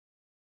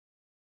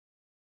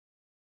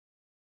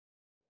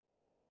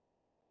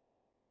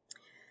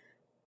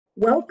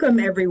Welcome,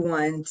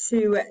 everyone,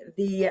 to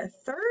the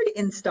third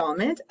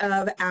installment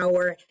of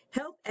our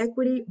Health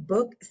Equity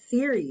book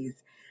series.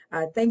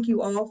 Thank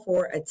you all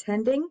for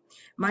attending.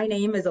 My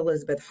name is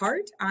Elizabeth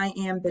Hart. I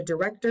am the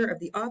Director of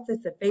the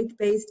Office of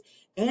Faith-Based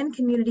and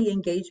Community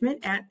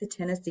Engagement at the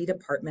Tennessee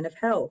Department of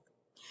Health.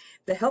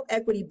 The Health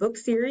Equity book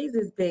series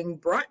is being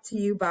brought to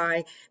you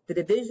by the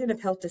Division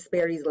of Health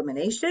Disparities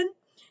Elimination,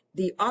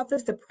 the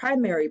Office of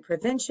Primary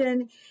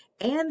Prevention,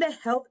 and the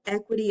Health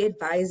Equity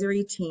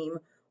Advisory Team,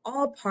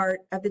 all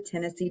part of the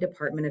Tennessee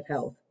Department of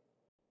Health.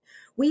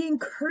 We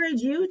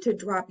encourage you to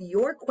drop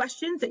your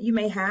questions that you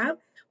may have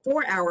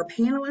for our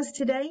panelists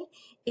today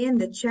in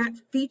the chat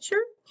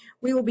feature.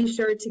 We will be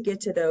sure to get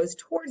to those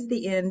towards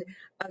the end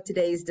of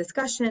today's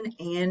discussion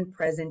and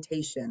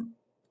presentation.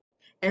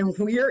 And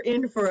we're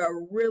in for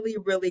a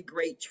really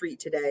great treat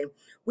today.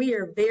 We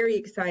are very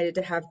excited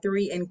to have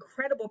three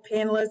incredible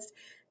panelists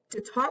to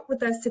talk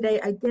with us today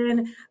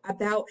again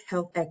about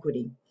health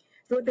equity.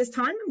 So at this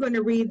time, I'm going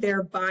to read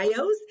their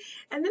bios,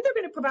 and then they're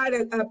going to provide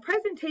a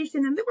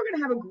presentation, and then we're going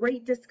to have a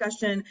great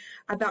discussion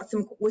about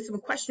some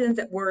questions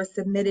that were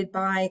submitted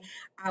by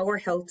our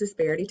Health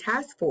Disparity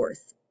Task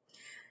Force.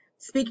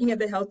 Speaking of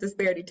the Health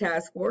Disparity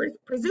Task Force,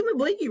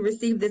 presumably you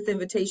received this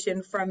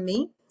invitation from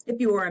me if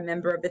you are a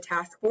member of the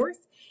task force.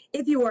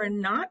 If you are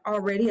not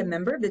already a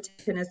member of the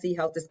Tennessee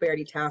Health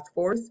Disparity Task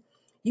Force,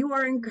 you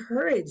are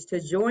encouraged to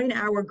join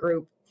our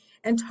group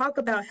and talk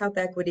about health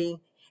equity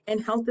and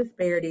health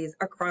disparities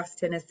across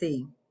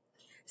Tennessee.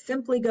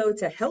 Simply go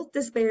to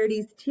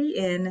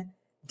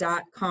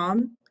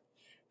healthdisparitiestn.com,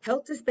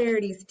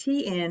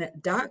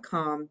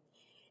 healthdisparitiestn.com,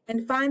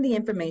 and find the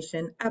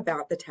information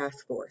about the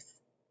task force.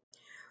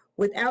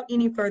 Without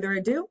any further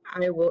ado,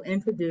 I will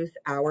introduce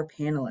our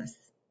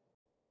panelists.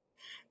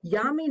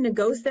 Yami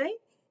Ngose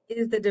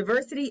is the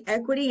Diversity,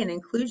 Equity, and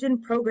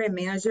Inclusion Program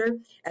Manager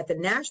at the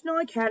National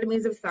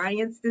Academies of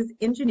Sciences,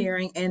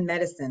 Engineering, and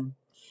Medicine.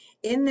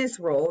 In this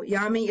role,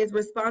 Yami is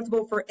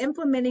responsible for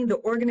implementing the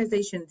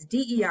organization's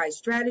DEI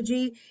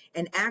strategy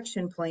and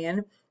action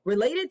plan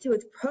related to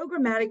its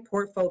programmatic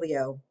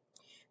portfolio.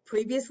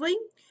 Previously,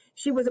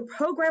 she was a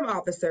program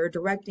officer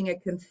directing a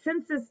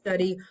consensus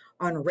study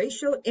on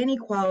racial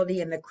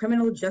inequality in the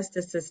criminal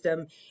justice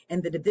system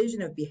in the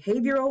Division of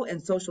Behavioral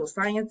and Social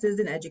Sciences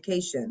and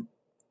Education.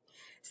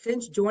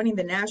 Since joining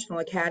the National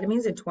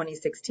Academies in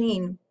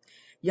 2016,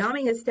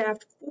 Yami has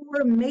staffed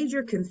 4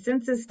 major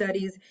consensus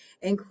studies,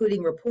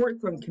 including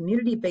reports from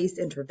community-based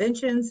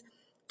interventions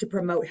to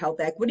promote health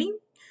equity,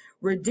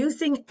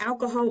 reducing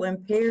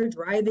alcohol-impaired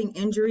driving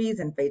injuries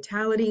and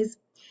fatalities,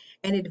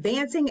 and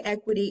advancing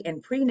equity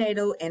in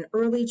prenatal and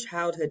early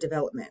childhood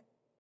development.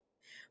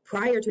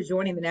 Prior to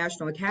joining the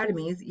National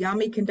Academies,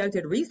 Yami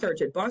conducted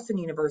research at Boston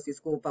University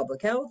School of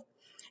Public Health,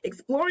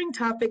 exploring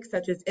topics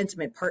such as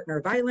intimate partner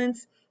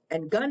violence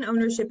and gun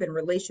ownership in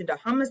relation to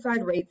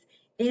homicide rates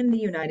in the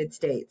United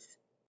States.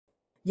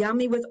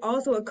 Yami was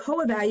also a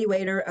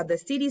co-evaluator of the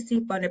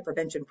CDC-funded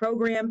prevention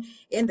program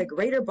in the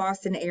greater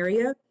Boston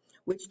area,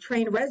 which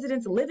trained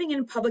residents living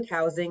in public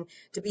housing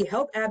to be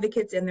health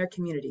advocates in their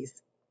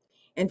communities.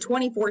 In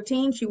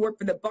 2014, she worked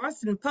for the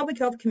Boston Public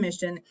Health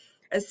Commission,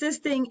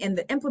 assisting in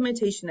the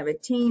implementation of a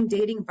teen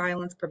dating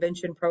violence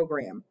prevention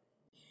program.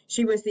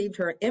 She received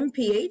her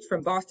MPH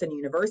from Boston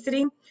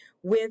University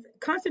with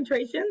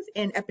concentrations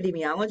in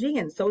epidemiology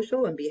and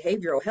social and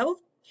behavioral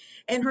health,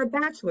 and her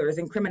bachelor's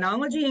in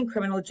criminology and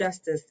criminal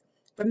justice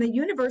from the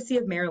University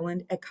of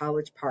Maryland at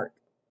College Park.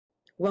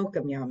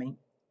 Welcome, Yami.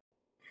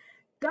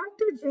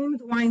 Dr.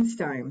 James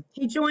Weinstein,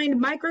 he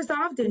joined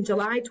Microsoft in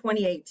July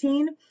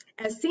 2018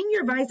 as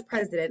Senior Vice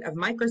President of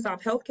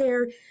Microsoft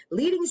Healthcare,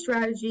 leading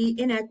strategy,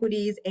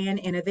 inequities, and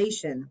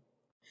innovation.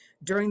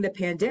 During the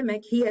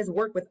pandemic, he has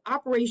worked with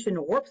Operation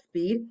Warp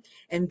Speed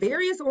and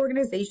various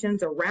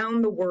organizations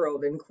around the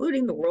world,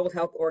 including the World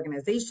Health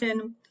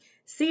Organization,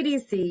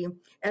 CDC,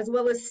 as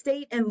well as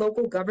state and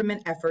local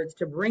government efforts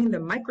to bring the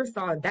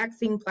Microsoft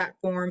vaccine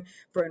platform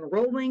for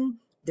enrolling,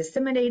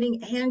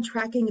 disseminating, and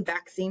tracking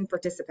vaccine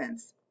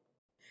participants.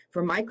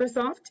 For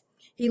Microsoft,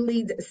 he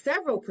leads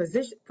several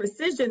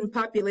precision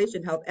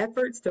population health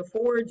efforts to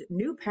forge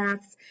new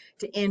paths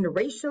to end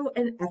racial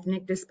and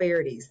ethnic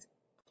disparities.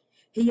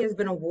 He has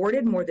been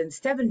awarded more than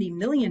 $70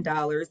 million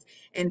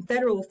in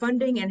federal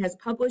funding and has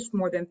published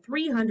more than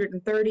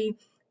 330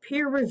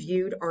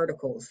 peer-reviewed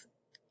articles.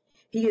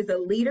 He is a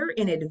leader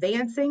in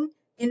advancing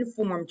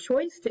informed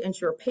choice to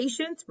ensure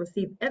patients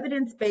receive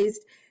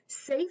evidence-based,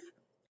 safe,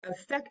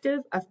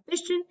 effective,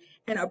 efficient,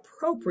 and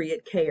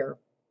appropriate care.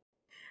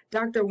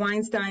 Dr.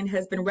 Weinstein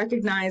has been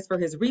recognized for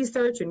his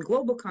research and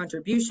global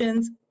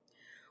contributions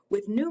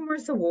with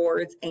numerous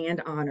awards and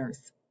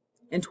honors.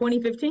 In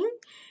 2015,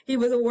 he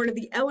was awarded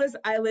the Ellis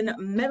Island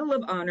Medal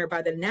of Honor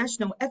by the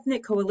National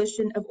Ethnic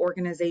Coalition of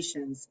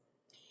Organizations.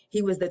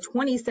 He was the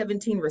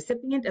 2017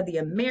 recipient of the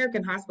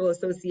American Hospital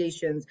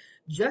Association's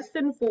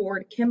Justin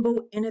Ford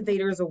Kimball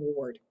Innovators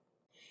Award.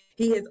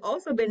 He has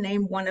also been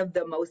named one of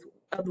the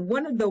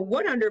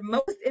 100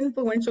 most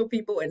influential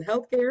people in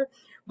healthcare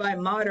by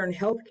Modern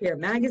Healthcare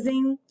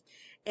magazine,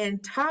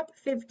 and Top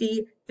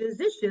 50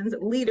 Physicians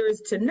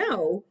Leaders to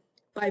Know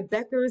by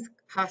Becker's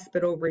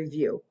Hospital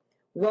Review.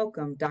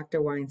 Welcome,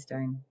 Dr.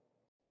 Weinstein.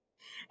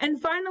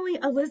 And finally,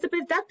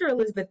 Dr.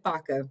 Elizabeth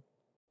Baca.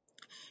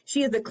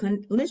 She is a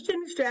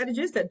clinician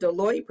strategist at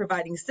Deloitte,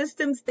 providing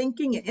systems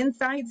thinking and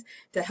insights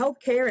to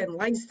healthcare and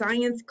life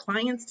science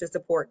clients to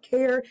support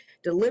care,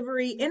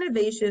 delivery,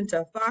 innovation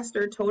to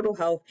foster total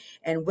health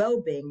and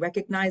well-being,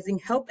 recognizing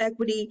health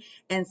equity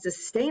and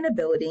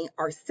sustainability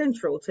are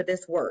central to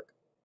this work.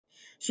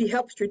 She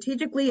helps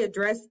strategically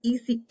address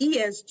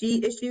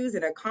ESG issues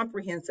in a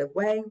comprehensive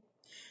way.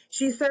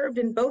 She served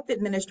in both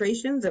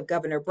administrations of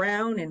Governor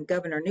Brown and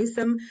Governor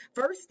Newsom,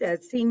 first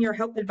as Senior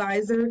Health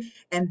Advisor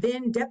and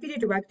then Deputy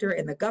Director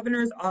in the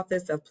Governor's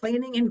Office of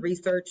Planning and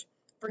Research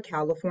for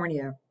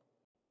California.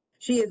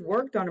 She has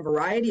worked on a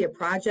variety of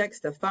projects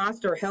to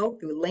foster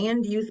health through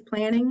land use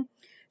planning,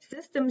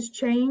 systems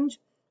change,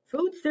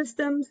 food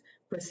systems,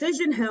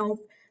 precision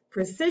health,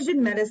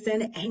 precision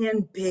medicine,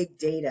 and big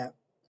data.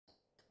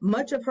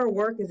 Much of her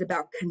work is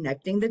about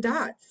connecting the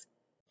dots.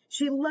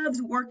 She loves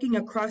working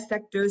across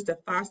sectors to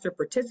foster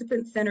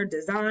participant-centered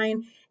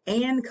design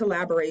and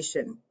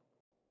collaboration.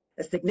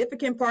 A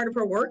significant part of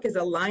her work is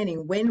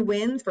aligning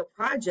win-wins for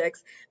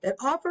projects that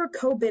offer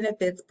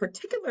co-benefits,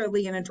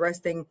 particularly in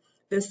addressing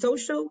the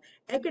social,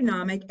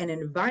 economic, and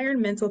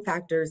environmental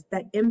factors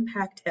that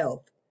impact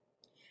health.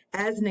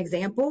 As an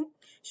example,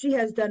 she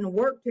has done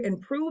work to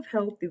improve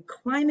health through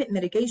climate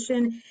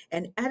mitigation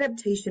and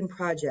adaptation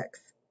projects.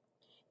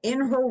 In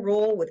her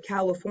role with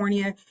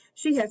California,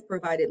 she has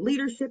provided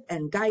leadership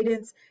and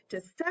guidance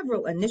to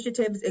several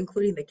initiatives,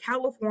 including the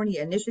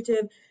California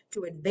Initiative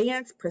to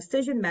Advance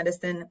Precision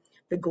Medicine,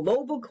 the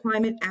Global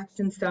Climate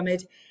Action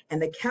Summit,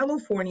 and the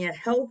California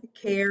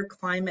Healthcare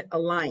Climate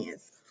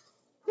Alliance.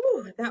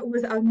 Whew, that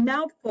was a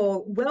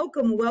mouthful.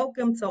 Welcome,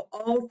 welcome to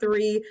all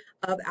three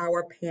of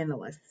our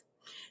panelists.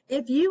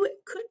 If you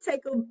could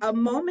take a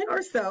moment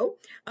or so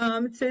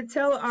to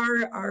tell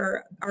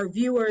our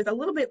viewers a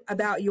little bit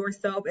about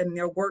yourself and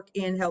your work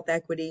in health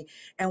equity,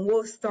 and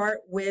we'll start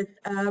with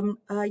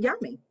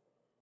Yami.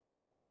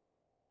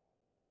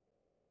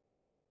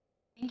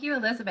 Thank you,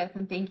 Elizabeth,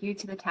 and thank you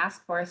to the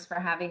task force for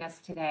having us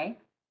today.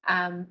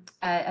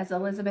 As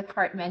Elizabeth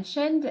Hart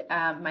mentioned,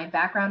 my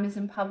background is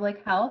in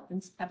public health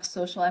and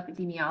social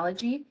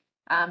epidemiology,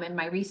 and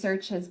my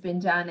research has been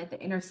done at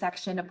the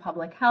intersection of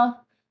public health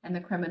and the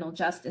criminal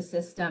justice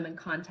system and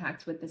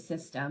contact with the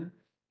system.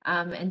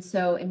 And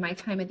so in my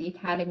time at the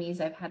academies,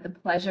 I've had the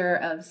pleasure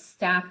of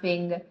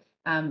staffing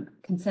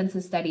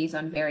consensus studies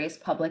on various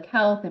public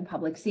health and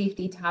public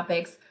safety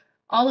topics,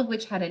 all of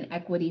which had an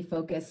equity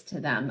focus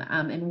to them.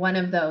 And one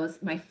of those,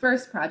 my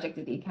first project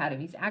at the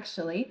academies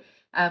actually,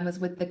 was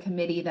with the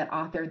committee that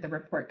authored the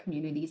report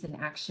Communities in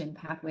Action,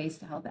 Pathways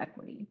to Health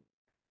Equity.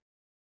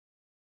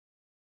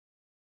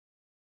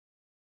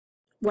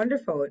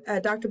 Wonderful.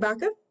 Dr.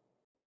 Baca?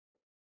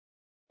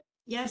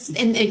 Yes,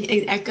 and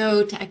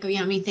echo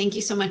Yami, thank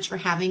you so much for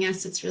having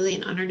us. It's really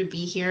an honor to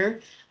be here.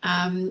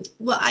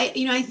 Well,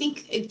 I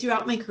think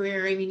throughout my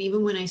career, I mean,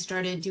 even when I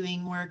started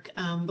doing work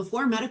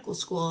before medical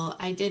school,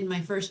 I did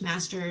my first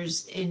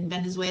master's in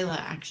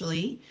Venezuela,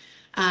 actually,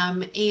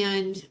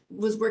 and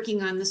was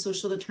working on the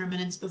social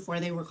determinants before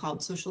they were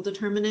called social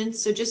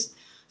determinants. So just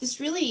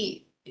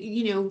really,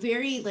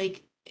 very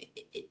like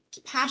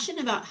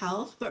passionate about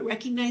health, but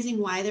recognizing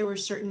why there were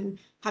certain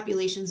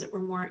populations that were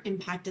more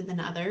impacted than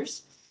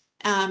others.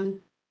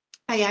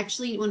 I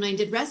actually, when I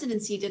did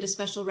residency, did a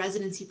special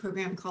residency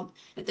program called,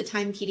 at the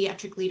time,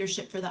 Pediatric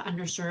Leadership for the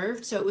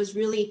Underserved. So it was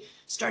really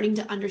starting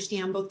to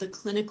understand both the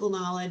clinical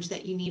knowledge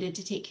that you needed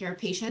to take care of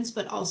patients,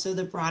 but also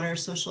the broader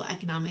social,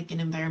 economic,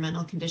 and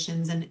environmental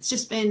conditions. And it's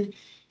just been,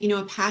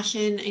 a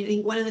passion. I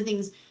think one of the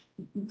things,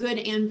 good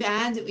and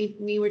bad, that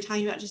we were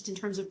talking about just in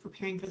terms of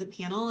preparing for the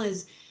panel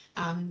is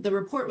the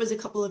report was a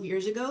couple of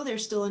years ago.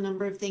 There's still a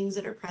number of things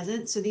that are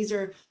present. So these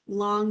are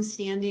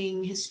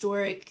long-standing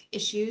historic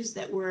issues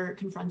that we're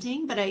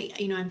confronting, but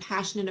I'm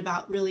passionate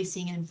about really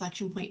seeing an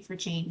inflection point for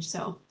change.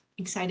 So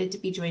excited to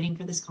be joining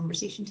for this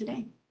conversation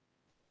today.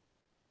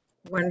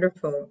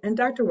 Wonderful. And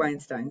Dr.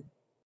 Weinstein?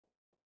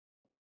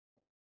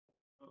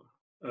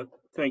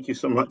 Thank you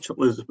so much,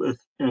 Elizabeth,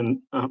 and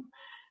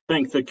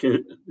thank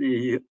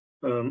the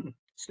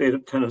state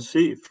of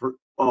Tennessee for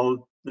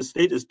all the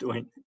state is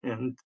doing.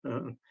 And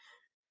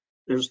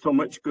there's so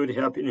much good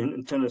happening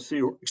in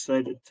Tennessee. We're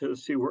excited to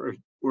see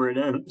where it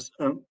ends.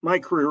 My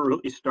career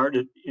really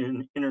started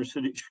in inner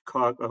city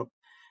Chicago.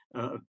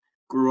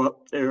 Grew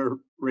up there,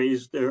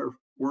 raised there,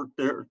 worked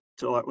there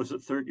till I was a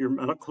third-year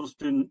medical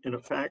student in a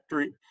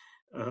factory.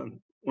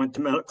 Went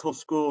to medical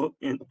school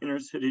in inner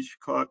city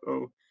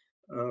Chicago.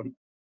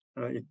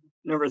 I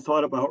never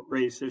thought about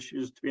race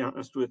issues, to be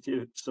honest with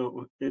you.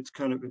 So it's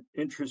kind of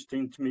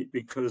interesting to me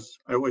because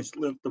I always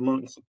lived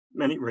amongst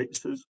many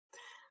races.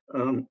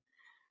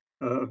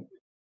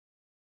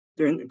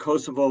 During the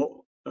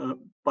Kosovo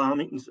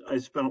bombings, I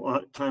spent a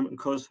lot of time in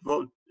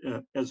Kosovo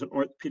as an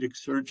orthopedic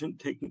surgeon,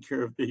 taking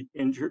care of the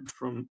injured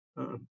from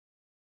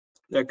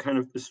that kind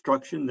of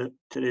destruction that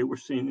today we're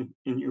seeing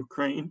in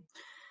Ukraine.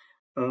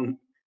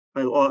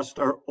 I lost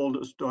our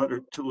oldest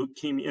daughter to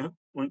leukemia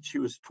when she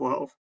was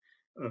 12,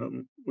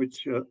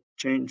 which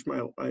changed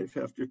my life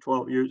after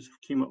 12 years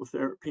of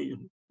chemotherapy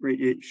and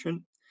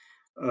radiation.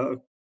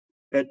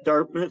 At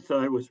Dartmouth,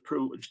 I was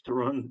privileged to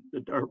run the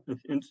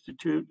Dartmouth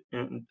Institute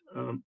and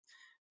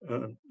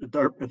the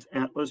Dartmouth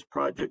Atlas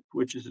Project,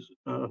 which has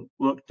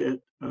looked at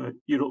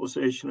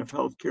utilization of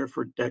healthcare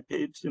for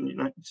decades in the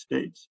United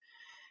States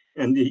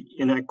and the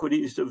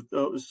inequities of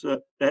those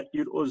that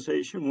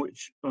utilization,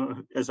 which,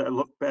 as I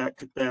look back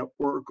at that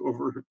work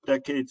over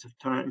decades of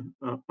time,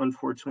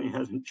 unfortunately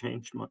hasn't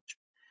changed much.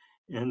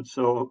 And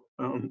so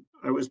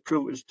I was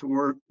privileged to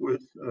work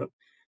with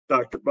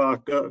Dr.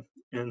 Baca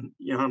and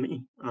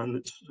Yami on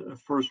this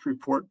first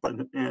report by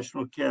the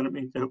National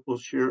Academy that we'll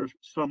share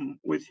some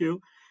with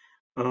you.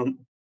 And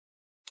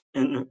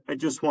I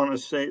just want to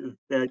say that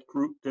that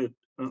group that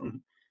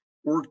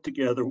worked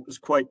together was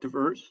quite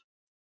diverse,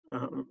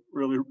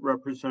 really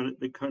represented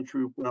the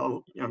country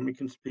well. Yami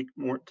can speak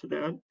more to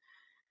that.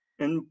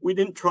 And we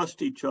didn't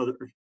trust each other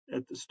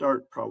at the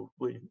start,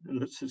 probably,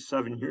 and this is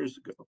 7 years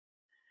ago.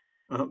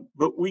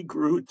 But we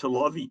grew to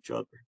love each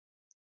other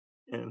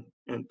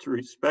and to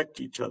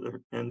respect each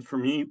other. And for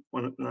me,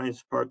 one of the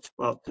nice parts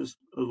about this,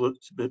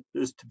 Elizabeth,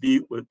 is to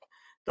be with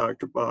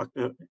Dr.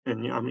 Baca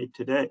and Yami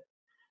today,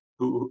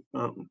 who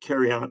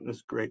carry on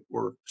this great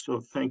work. So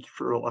thank you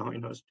for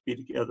allowing us to be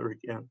together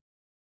again.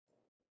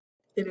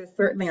 It is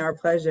certainly our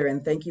pleasure,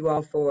 and thank you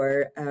all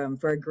for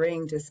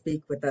agreeing to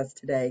speak with us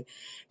today.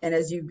 And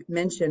as you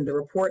mentioned, the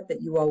report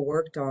that you all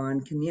worked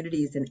on,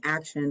 Communities in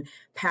Action,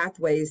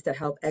 Pathways to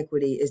Health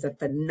Equity, is a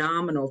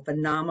phenomenal,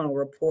 phenomenal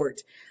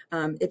report.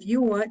 If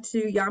you want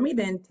to, Yami,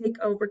 then take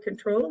over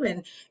control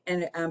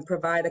and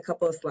provide a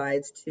couple of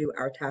slides to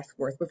our task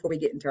force before we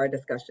get into our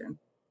discussion.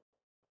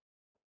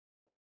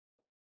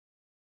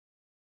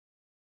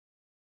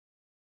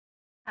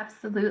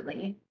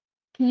 Absolutely.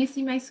 Can you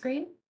see my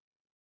screen?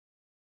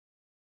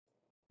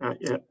 Not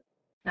yet.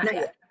 Not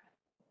yet.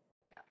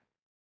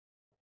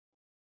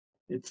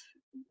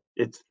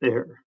 It's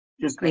there.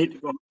 Just Great. need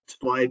to go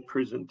slide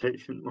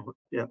presentation mode.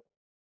 Yeah.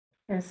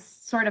 There's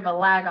sort of a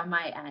lag on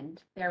my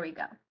end. There we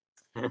go.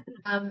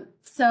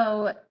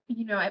 So,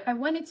 I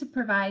wanted to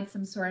provide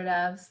some sort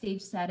of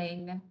stage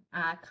setting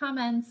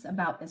comments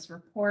about this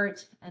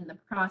report and the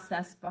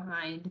process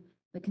behind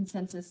the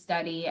consensus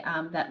study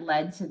that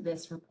led to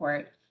this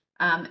report.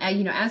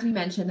 As we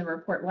mentioned, the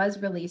report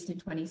was released in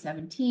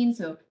 2017.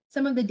 So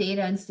some of the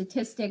data and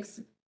statistics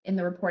in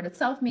the report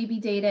itself may be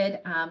dated,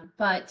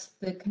 but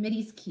the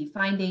committee's key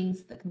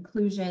findings, the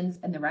conclusions,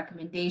 and the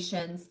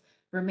recommendations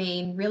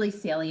remain really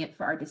salient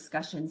for our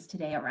discussions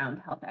today around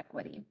health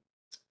equity.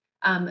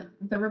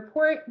 The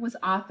report was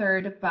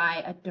authored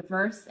by a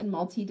diverse and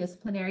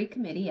multidisciplinary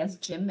committee, as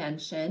Jim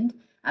mentioned.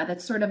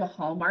 That's sort of a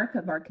hallmark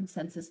of our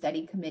consensus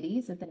study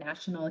committees at the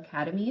National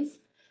Academies.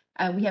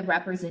 We have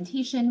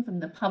representation from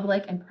the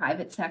public and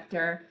private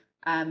sector,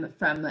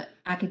 from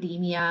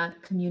academia,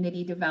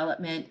 community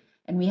development,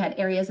 and we had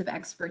areas of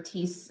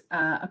expertise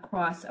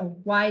across a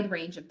wide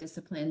range of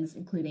disciplines,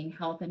 including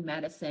health and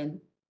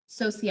medicine,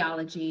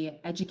 sociology,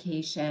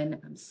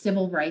 education,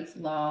 civil rights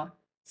law,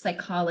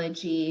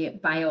 psychology,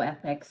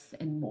 bioethics,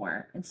 and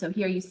more. And so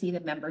here you see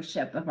the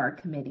membership of our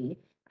committee.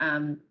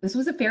 This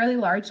was a fairly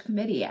large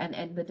committee,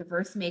 and the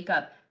diverse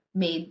makeup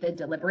made the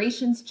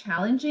deliberations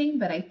challenging,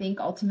 but I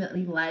think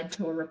ultimately led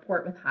to a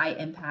report with high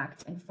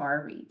impact and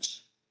far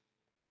reach.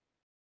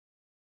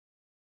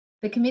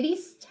 The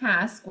committee's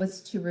task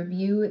was to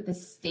review the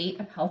state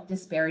of health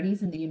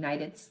disparities in the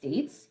United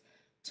States,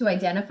 to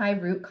identify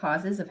root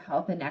causes of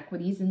health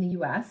inequities in the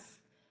US,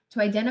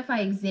 to identify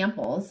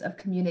examples of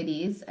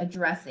communities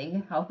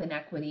addressing health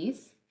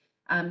inequities,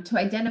 to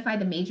identify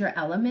the major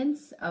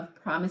elements of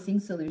promising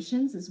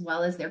solutions, as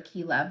well as their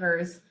key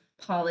levers,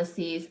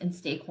 policies, and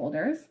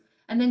stakeholders,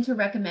 and then to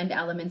recommend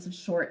elements of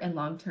short and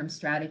long-term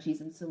strategies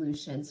and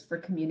solutions for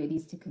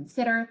communities to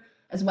consider,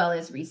 as well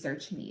as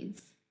research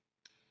needs.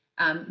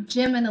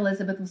 Jim and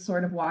Elizabeth will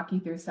sort of walk you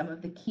through some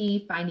of the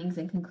key findings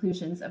and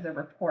conclusions of the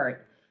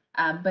report.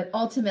 But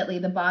ultimately,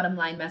 the bottom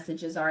line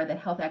messages are that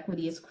health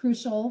equity is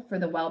crucial for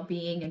the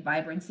well-being and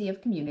vibrancy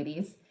of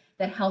communities,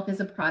 that health is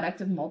a product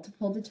of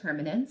multiple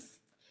determinants,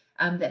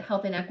 that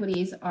health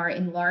inequities are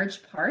in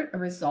large part a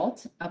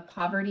result of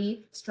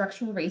poverty,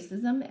 structural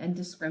racism, and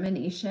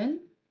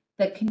discrimination,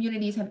 that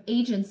communities have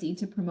agency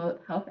to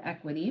promote health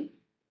equity,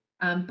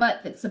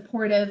 but that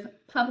supportive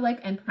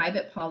public and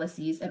private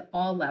policies at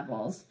all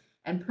levels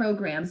and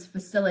programs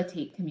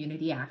facilitate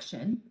community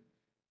action.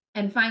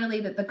 And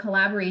finally, that the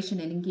collaboration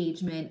and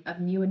engagement of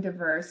new and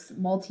diverse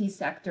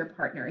multi-sector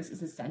partners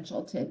is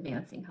essential to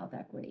advancing health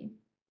equity.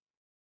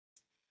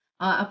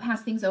 I'll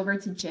pass things over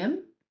to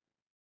Jim.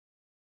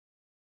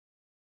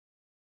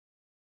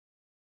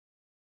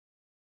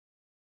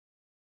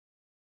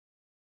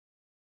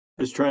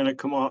 Just trying to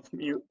come off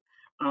mute.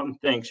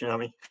 Thanks,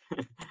 Yami.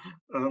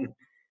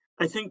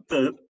 I think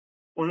that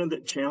one of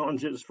the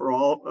challenges for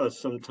all of us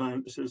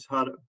sometimes is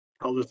how to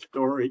tell the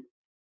story,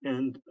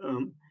 and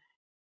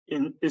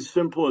in as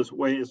simple as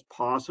way as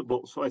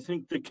possible. So I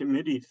think the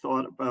committee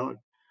thought about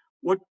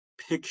what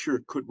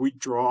picture could we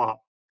draw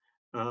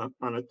on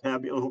a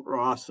tabula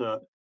rasa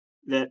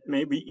that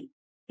maybe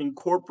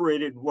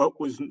incorporated what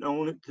was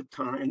known at the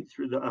time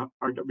through the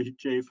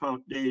RWJ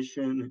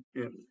Foundation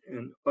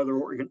and other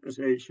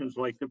organizations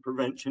like the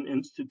Prevention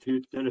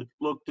Institute that had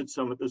looked at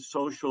some of the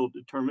social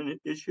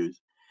determinant issues.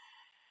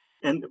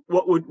 And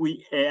what would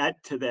we add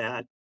to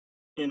that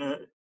in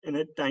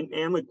a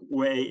dynamic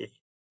way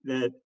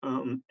that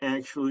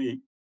actually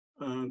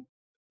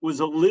was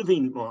a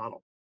living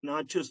model,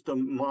 not just a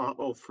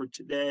model for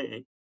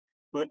today.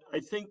 But I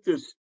think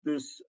this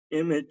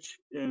image,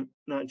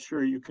 not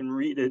sure you can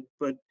read it,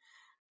 but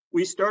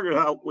we started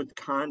out with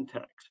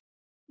context.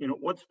 You know,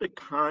 what's the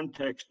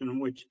context in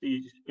which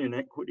these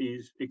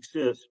inequities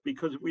exist?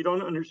 Because if we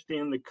don't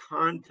understand the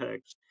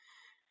context,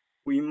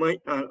 we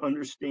might not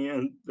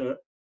understand the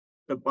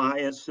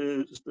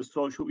biases, the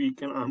social,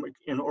 economic,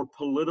 and or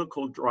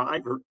political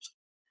drivers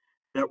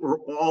that we're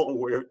all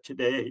aware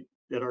today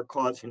that are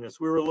causing this.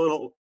 We were a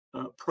little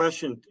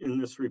prescient in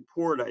this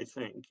report, I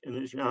think, and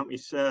as Yami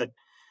said,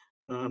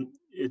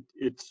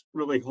 it's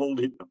really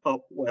holding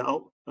up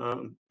well.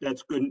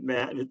 That's good and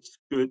bad. It's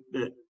good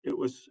that it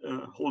was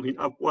holding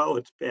up well.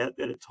 It's bad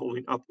that it's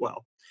holding up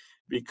well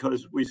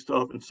because we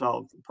still haven't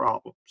solved the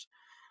problems.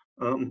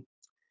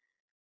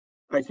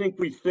 I think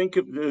we think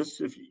of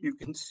this, if you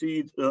can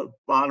see the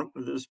bottom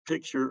of this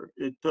picture,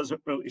 it doesn't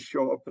really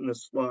show up in the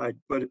slide,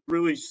 but it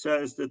really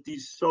says that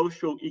these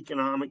social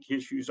economic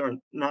issues are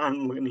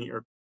nonlinear.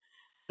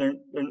 They're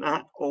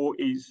not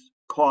always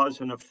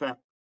cause and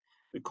effect.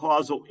 The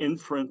causal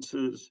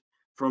inferences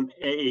from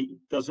A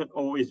doesn't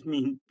always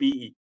mean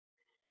B.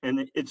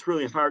 And it's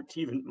really hard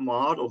to even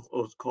model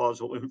those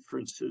causal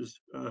inferences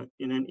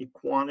in any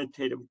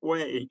quantitative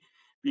way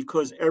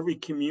because every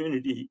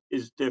community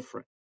is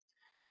different.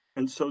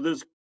 And so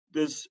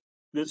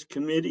this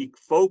committee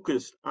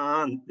focused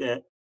on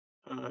that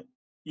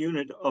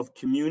unit of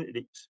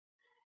communities.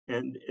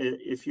 And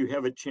if you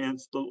have a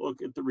chance to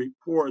look at the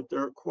report,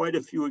 there are quite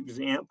a few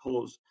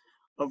examples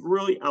of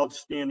really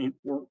outstanding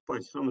work by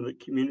some of the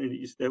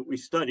communities that we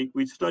studied.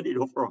 We studied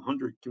over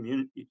 100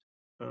 communities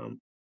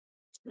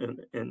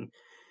and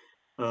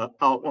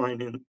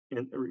outlined in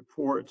the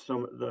report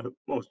some of the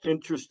most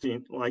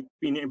interesting, like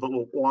being able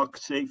to walk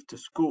safe to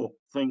school,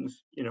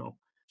 things, you know,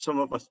 some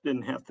of us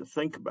didn't have to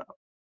think about.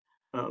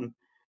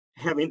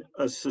 Having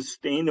a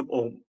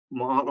sustainable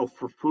model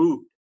for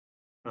food.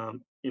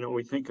 You know,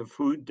 we think of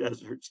food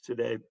deserts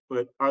today,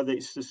 but are they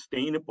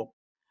sustainable?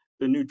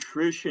 The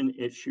nutrition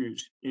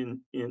issues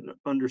in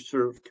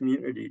underserved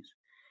communities.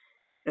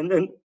 And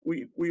then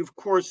we of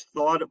course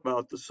thought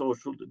about the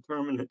social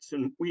determinants,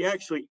 and we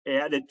actually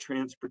added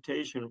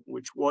transportation,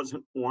 which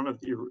wasn't one of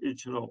the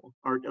original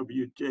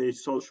RWJ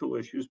social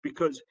issues,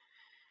 because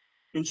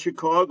in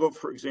Chicago,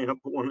 for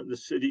example, one of the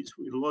cities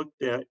we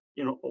looked at,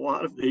 you know, a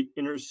lot of the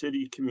inner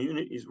city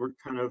communities were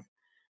kind of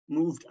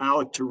moved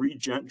out to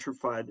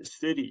regentrify the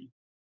city,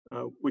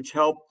 which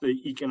helped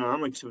the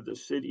economics of the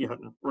city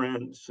on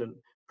rents and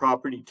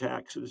property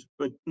taxes,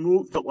 but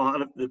moved a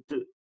lot of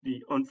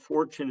the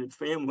unfortunate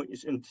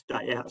families into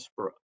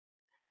diaspora.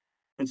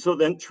 And so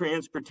then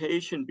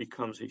transportation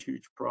becomes a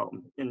huge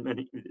problem in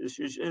many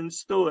issues, and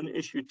still an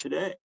issue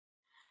today.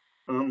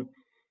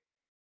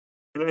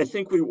 And I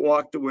think we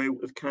walked away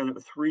with kind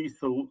of three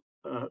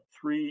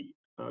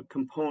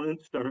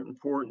components that are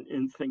important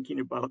in thinking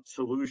about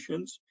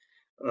solutions,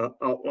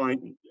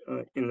 outlined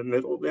in the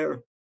middle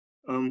there.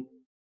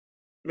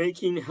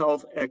 Making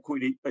health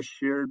equity a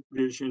shared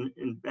vision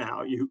and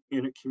value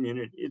in a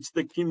community. It's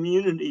the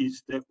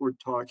communities that we're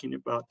talking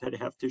about that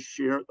have to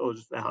share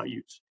those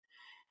values.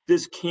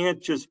 This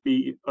can't just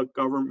be a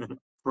government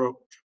approach.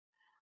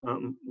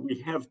 We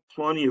have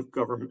plenty of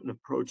government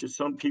approaches.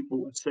 Some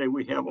people would say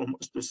we have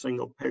almost a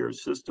single payer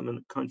system in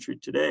the country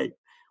today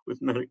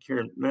with Medicare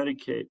and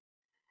Medicaid.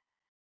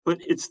 But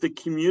it's the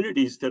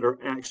communities that are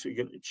actually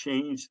going to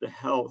change the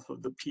health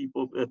of the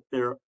people that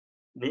they're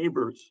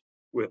neighbors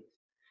with.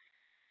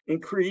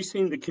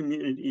 Increasing the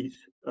community's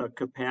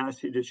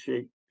capacity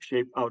to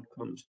shape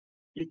outcomes.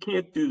 You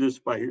can't do this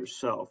by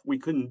yourself. We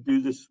couldn't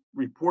do this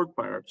report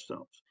by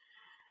ourselves.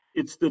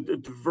 It's the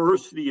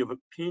diversity of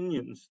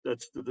opinions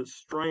that's the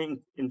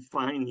strength in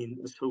finding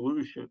the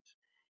solutions.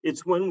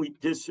 It's when we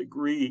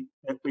disagree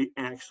that we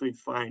actually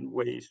find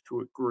ways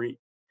to agree.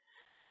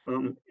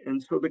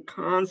 And so the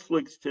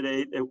conflicts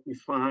today that we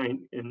find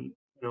in,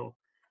 you know,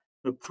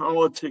 the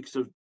politics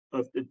of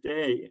the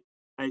day,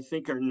 I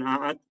think are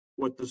not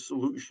what the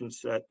solution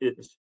set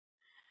is.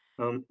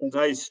 As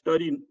I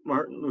studied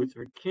Martin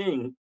Luther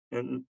King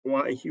and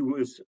why he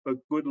was a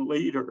good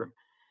leader,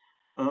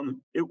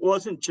 it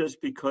wasn't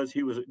just because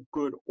he was a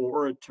good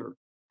orator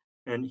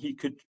and he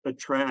could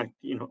attract,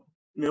 you know,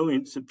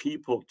 millions of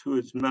people to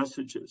his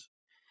messages.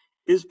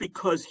 Is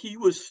because he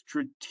was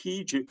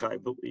strategic, I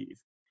believe,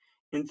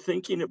 in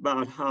thinking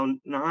about how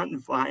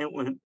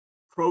nonviolent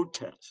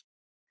protest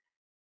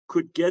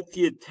could get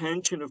the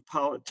attention of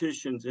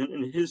politicians. And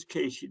in his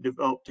case, he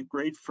developed a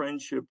great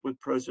friendship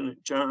with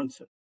President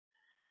Johnson,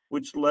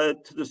 which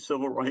led to the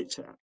Civil Rights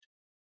Act.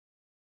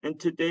 And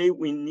today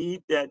we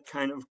need that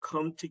kind of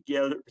come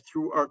together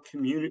through our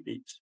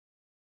communities.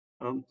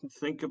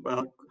 Think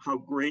about how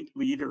great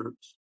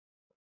leaders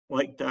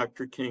like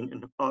Dr. King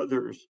and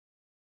others,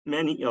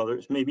 many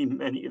others, maybe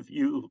many of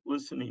you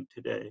listening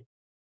today,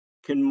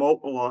 can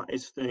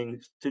mobilize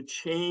things to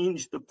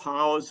change the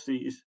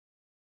policies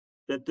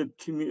that the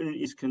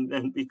communities can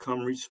then become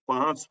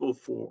responsible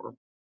for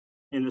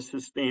in a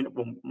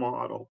sustainable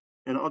model.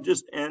 And I'll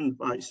just end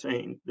by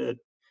saying that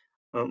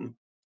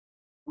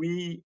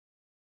we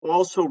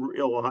also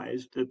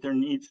realize that there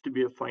needs to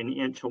be a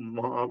financial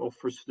model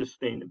for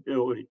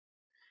sustainability.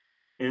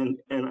 And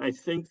I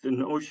think the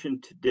notion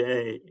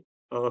today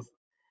of,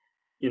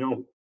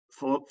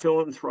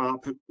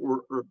 philanthropic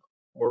work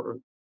or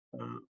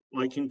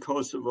like in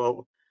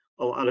Kosovo,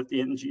 a lot of the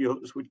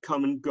NGOs would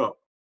come and go.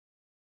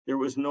 There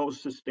was no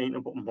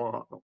sustainable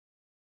model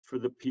for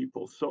the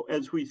people. So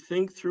as we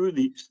think through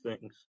these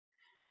things,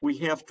 we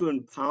have to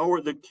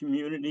empower the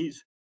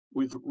communities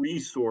with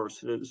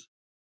resources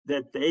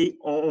that they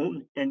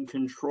own and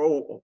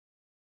control,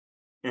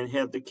 and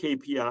have the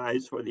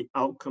KPIs or the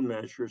outcome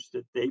measures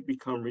that they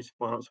become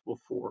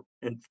responsible for.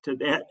 And to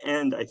that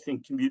end, I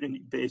think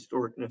community-based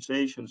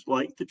organizations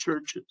like the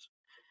churches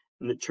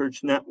and the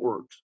church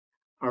networks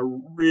are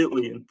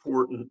really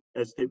important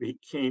as they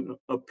became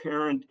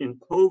apparent in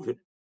COVID.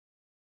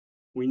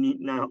 We need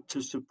now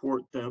to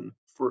support them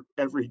for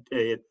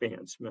everyday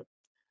advancement.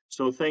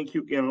 So thank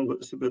you again,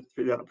 Elizabeth,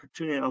 for the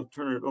opportunity. I'll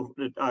turn it over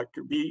to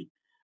Dr. B,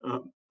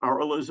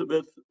 our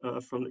Elizabeth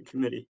from the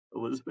committee.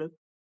 Elizabeth?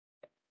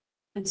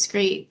 That's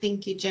great.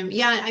 Thank you, Jim.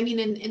 Yeah, I mean,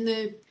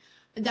 in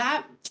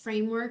that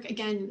framework,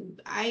 again,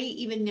 I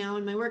even now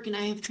in my work, and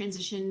I have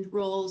transitioned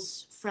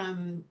roles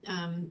from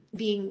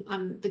being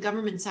on the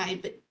government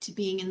side, but to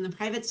being in the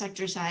private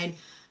sector side.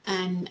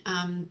 And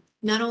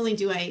not only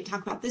do I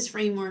talk about this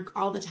framework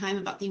all the time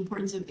about the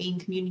importance of being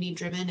community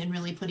driven and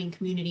really putting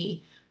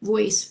community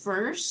voice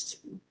first,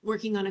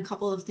 working on a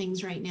couple of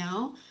things right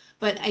now,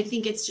 but I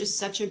think it's just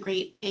such a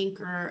great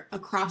anchor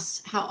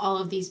across how all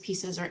of these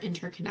pieces are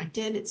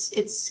interconnected.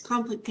 It's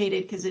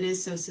complicated because it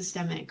is so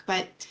systemic.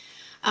 But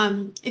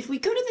if we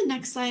go to the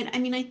next slide, I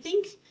mean, I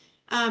think,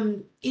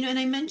 and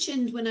I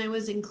mentioned when I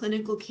was in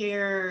clinical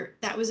care,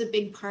 that was a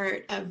big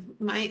part of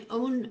my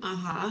own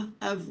aha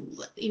of,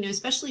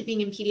 especially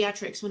being in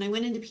pediatrics. When I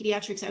went into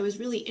pediatrics, I was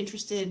really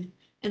interested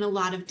in a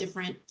lot of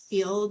different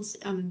fields,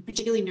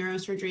 particularly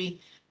neurosurgery.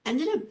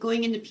 Ended up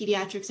going into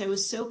pediatrics. I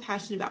was so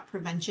passionate about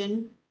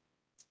prevention.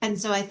 And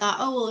so I thought,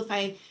 oh,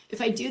 well,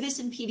 if I do this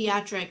in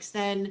pediatrics,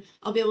 then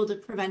I'll be able to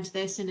prevent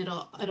this and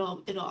it'll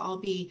all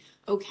be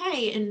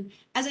okay. And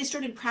as I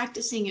started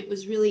practicing, it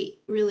was really,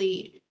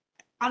 really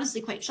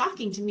honestly quite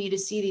shocking to me to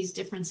see these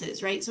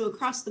differences, right? So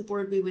across the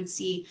board, we would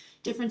see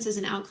differences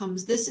in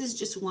outcomes. This is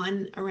just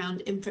one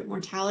around infant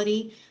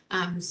mortality.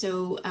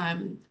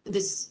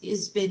 This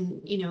has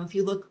been, if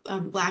you look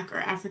Black or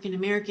African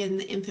American,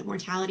 the infant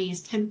mortality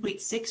is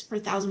 10.6 per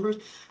thousand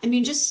births. I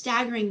mean, just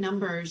staggering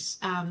numbers,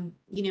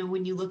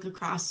 when you look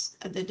across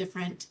the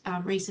different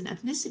race and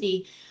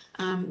ethnicity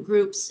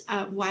groups,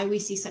 why we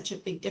see such a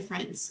big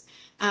difference.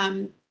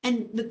 And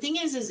the thing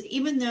is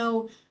even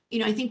though,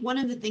 I think one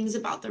of the things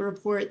about the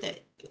report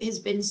that has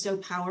been so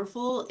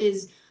powerful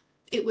is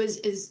it was,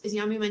 as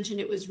Yami mentioned,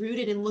 it was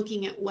rooted in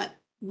looking at what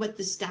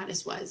the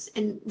status was.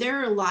 And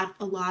there are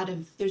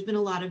there's been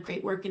a lot of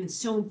great work, and it's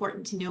so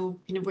important to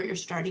know kind of where you're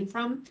starting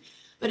from.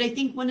 But I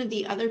think one of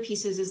the other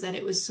pieces is that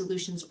it was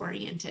solutions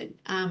oriented.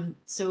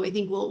 So I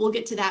think we'll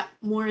get to that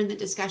more in the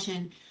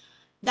discussion.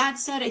 That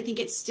said, I think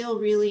it's still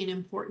really an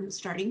important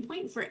starting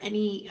point for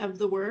any of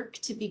the work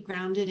to be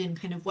grounded in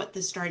kind of what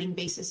the starting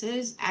basis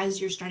is as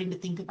you're starting to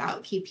think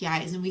about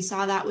KPIs. And we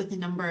saw that with a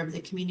number of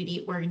the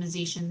community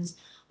organizations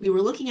we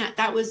were looking at.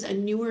 That was a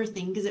newer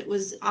thing because it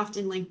was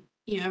often like,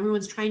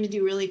 everyone's trying to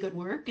do really good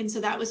work. And so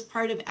that was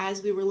part of,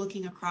 as we were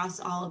looking across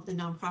all of the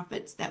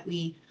nonprofits that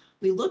we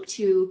looked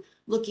to,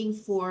 looking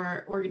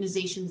for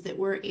organizations that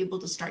were able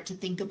to start to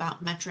think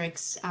about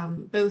metrics,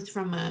 both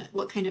from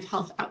what kind of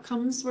health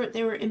outcomes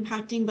they were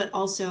impacting, but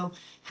also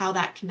how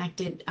that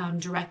connected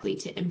directly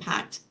to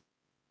impact.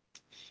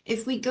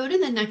 If we go to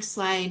the next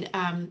slide,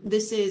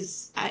 this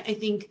is, I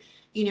think,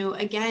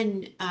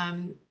 again,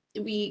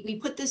 we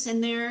put this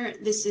in there.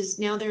 This is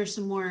now there are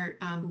some more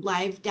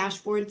live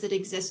dashboards that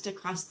exist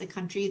across the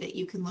country that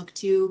you can look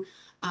to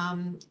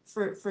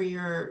for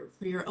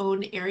your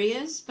own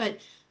areas. But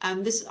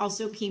this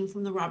also came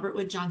from the Robert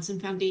Wood Johnson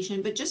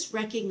Foundation, but just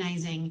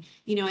recognizing,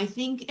 I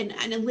think,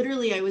 and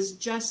literally I was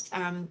just,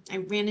 I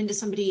ran into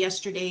somebody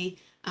yesterday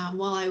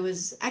while I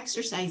was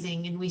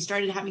exercising, and we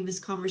started having this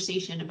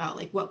conversation about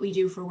like what we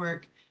do for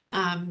work.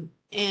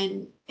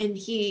 And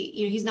he,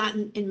 he's not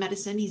in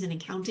medicine, he's in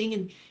accounting,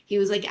 and he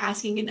was like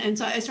asking, and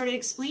so I started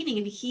explaining,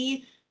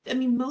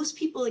 and most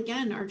people,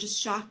 again, are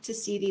just shocked to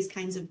see these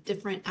kinds of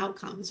different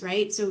outcomes,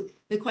 right? So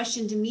the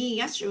question to me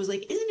yesterday was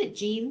like, isn't it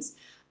genes?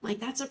 Like,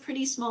 that's a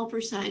pretty small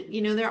percent.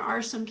 There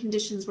are some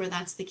conditions where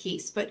that's the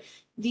case, but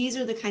these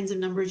are the kinds of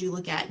numbers you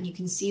look at, and you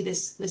can see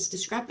this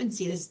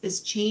discrepancy,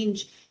 this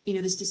change, you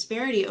know, this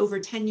disparity over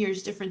 10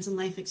 years difference in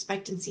life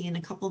expectancy in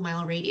a couple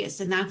mile radius.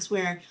 And that's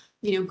where,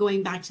 you know,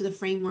 going back to the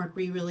framework,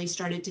 we really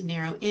started to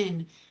narrow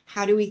in,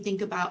 how do we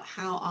think about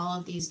how all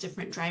of these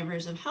different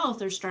drivers of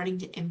health are starting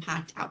to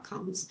impact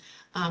outcomes?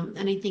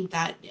 And I think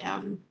that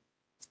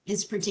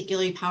is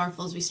particularly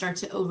powerful as we start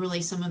to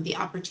overlay some of the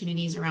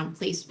opportunities around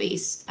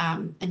place-based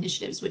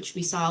initiatives, which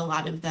we saw a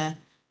lot of the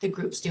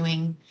groups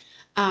doing.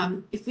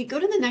 If we go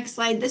to the next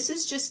slide, this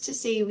is just to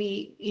say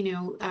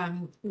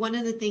one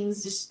of the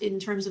things just in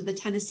terms of the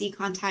Tennessee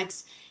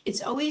context,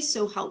 it's always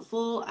so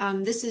helpful.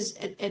 This is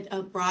at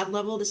a broad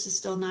level. This is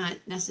still not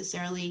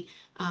necessarily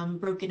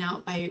broken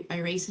out by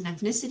race and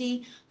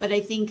ethnicity, but I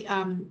think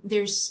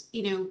there's,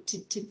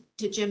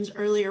 to Jim's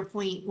earlier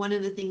point, one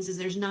of the things is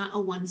there's not a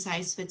one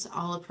size fits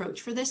all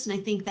approach for this. And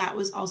I think that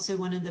was also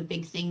one of the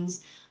big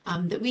things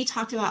that we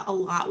talked about a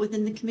lot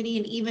within the committee,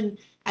 and even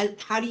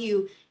how do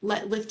you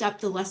lift up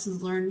the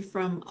lessons learned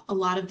from a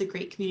lot of the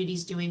great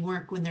communities doing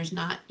work when there's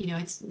not,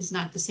 it's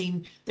not the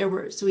same.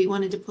 So we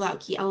wanted to pull out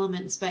key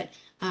elements, but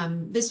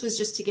this was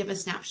just to give a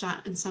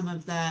snapshot on some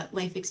of the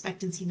life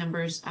expectancy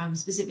numbers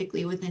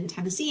specifically within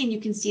Tennessee. And you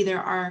can see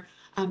there are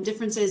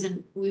differences,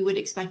 and we would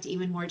expect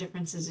even more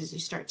differences as you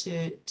start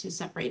to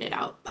separate it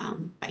out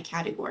by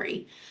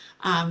category.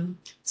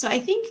 So I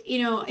think,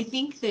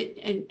 that,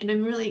 and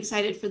I'm really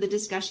excited for the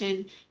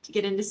discussion to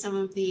get into some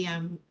of the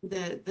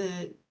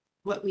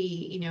what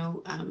we,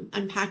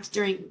 unpacked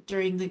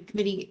during the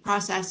committee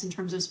process in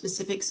terms of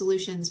specific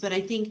solutions. But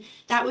I think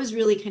that was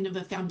really kind of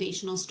a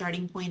foundational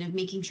starting point of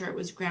making sure it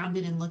was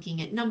grounded in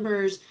looking at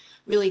numbers,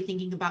 really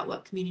thinking about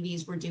what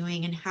communities were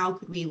doing and how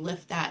could we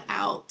lift that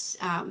out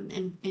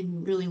and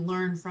really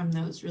learn from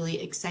those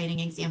really exciting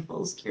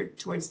examples geared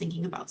towards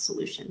thinking about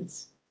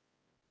solutions.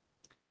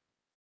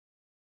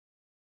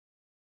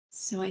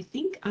 So I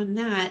think on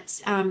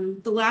that,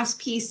 the last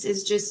piece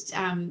is just,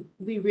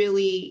 we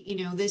really,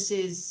 this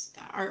is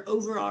our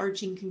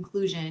overarching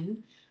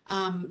conclusion,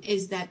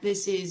 is that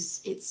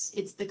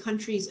it's the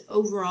country's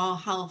overall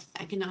health,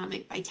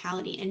 economic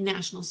vitality, and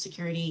national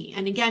security.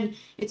 And again,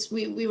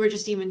 we were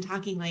just even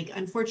talking, like,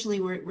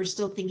 unfortunately, we're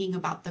still thinking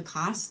about the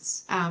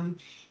costs.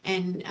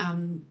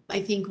 And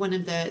I think one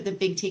of the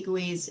big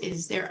takeaways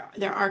is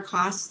there are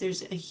costs.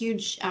 There's a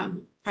huge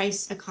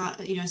price,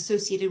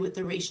 associated with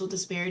the racial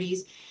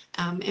disparities.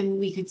 And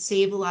we could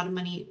save a lot of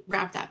money,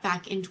 wrap that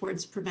back in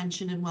towards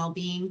prevention and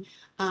well-being.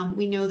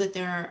 We know that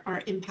there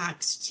are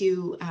impacts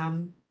to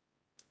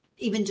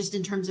even just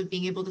in terms of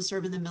being able to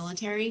serve in the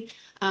military.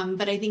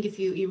 But I think if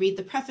you read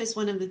the preface,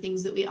 one of the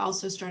things that we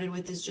also started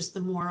with is just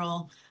the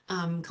moral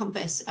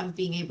compass of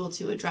being able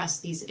to address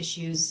these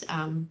issues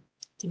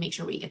to make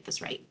sure we get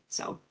this right.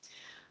 So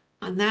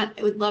on that,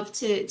 I would love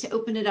to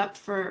open it up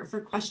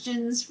for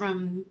questions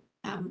from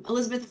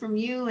Elizabeth, from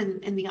you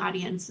and the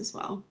audience as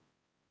well.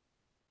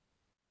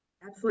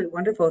 Absolutely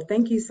wonderful.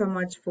 Thank you so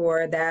much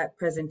for that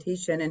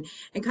presentation. And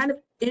kind of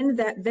in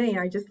that vein,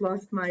 I just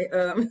lost my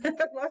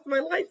lost my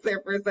lights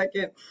there for a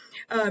second.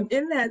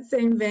 In that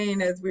same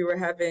vein, as we were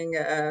having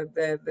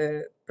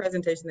the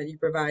presentation that you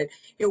provide,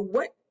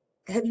 what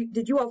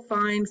did you all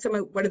find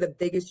what are the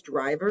biggest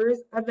drivers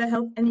of the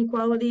health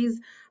inequalities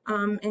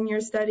in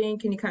your studying?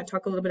 Can you kind of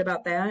talk a little bit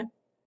about that?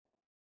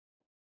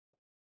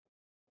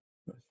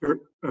 Sure,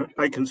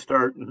 I can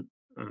start, and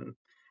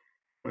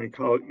my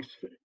colleagues.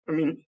 I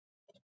mean,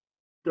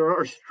 there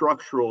are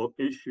structural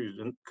issues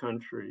in the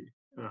country,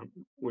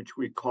 which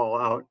we call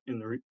out in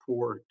the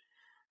report.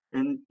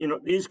 And,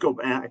 these go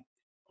back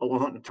a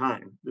long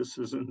time. This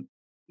isn't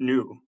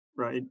new,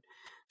 right?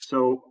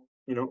 So,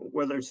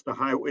 whether it's the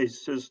highway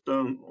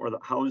system or the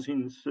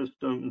housing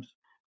systems,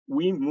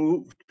 we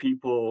moved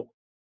people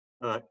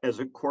as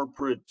a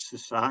corporate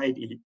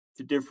society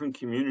to different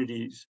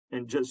communities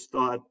and just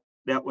thought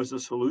that was a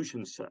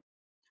solution set.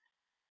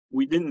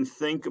 We didn't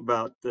think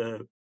about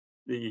the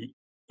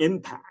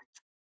impact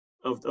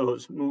of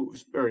those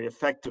moves very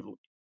effectively.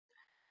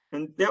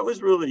 And that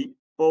was really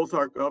both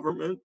our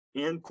government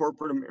and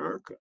corporate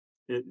America.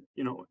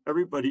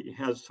 Everybody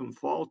has some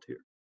fault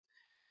here.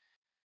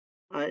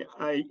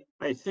 I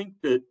think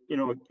that,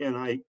 again,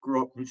 I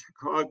grew up in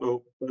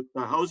Chicago, but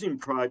the housing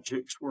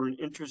projects were an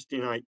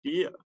interesting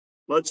idea.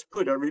 Let's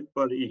put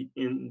everybody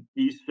in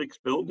these 6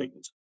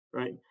 buildings,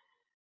 right?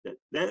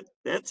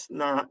 That's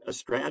not a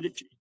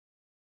strategy.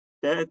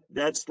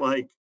 That's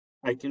like,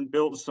 I can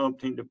build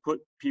something to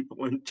put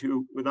people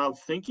into without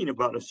thinking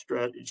about a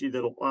strategy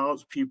that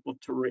allows people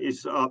to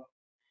raise up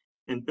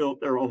and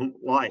build their own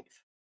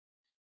life.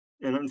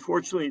 And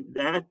unfortunately,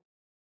 that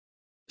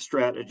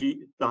strategy,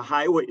 the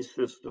highway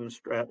system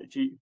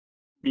strategy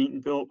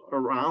being built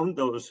around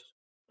those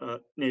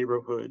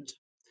neighborhoods,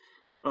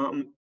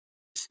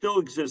 still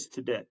exists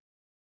today.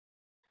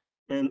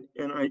 And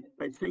I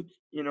think,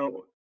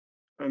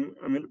 I'm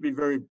going to be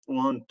very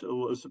blunt,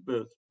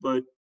 Elizabeth,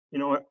 but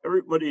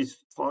everybody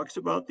talks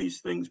about these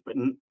things, but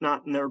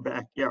not in their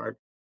backyard.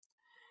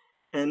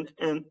 And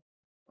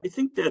I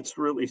think that's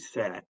really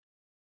sad,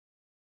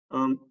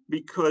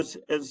 because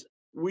as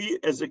we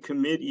as a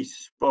committee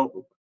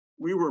spoke.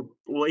 We were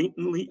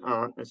blatantly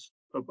honest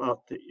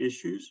about the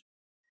issues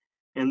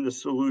and the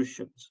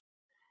solutions.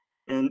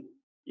 And,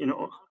 you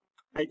know,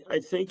 I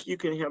think you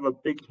can have a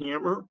big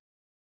hammer,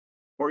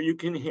 or you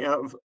can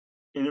have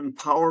an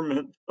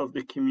empowerment of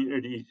the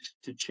communities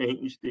to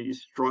change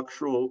these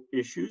structural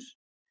issues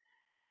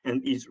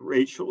and these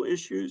racial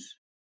issues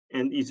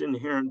and these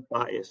inherent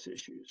bias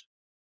issues.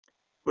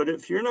 But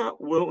if you're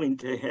not willing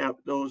to have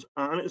those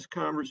honest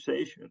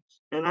conversations,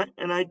 and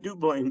I do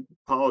blame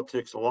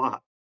politics a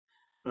lot,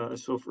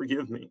 so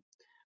forgive me.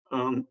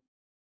 And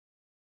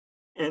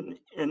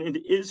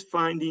it is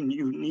finding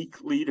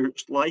unique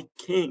leaders like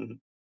King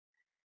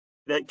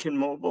that can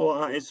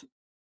mobilize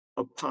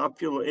a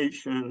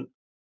population,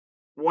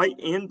 white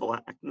and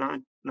black,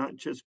 not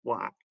just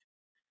black,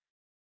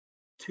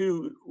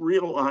 to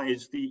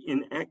realize the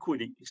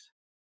inequities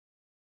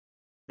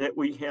that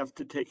we have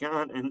to take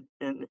on.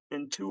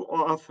 And too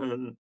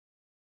often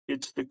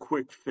it's the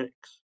quick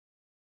fix.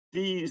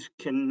 These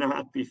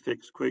cannot be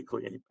fixed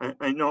quickly.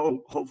 I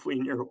know hopefully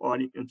in your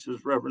audience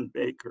is Reverend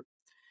Baker,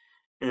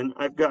 and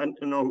I've gotten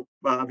to know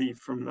Bobby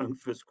from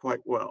Memphis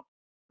quite well.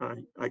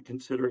 I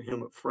consider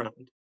him a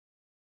friend.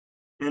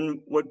 And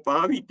what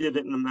Bobby did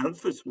in the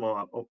Memphis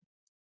model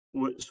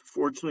was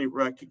fortunately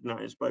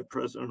recognized by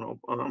President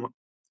Obama.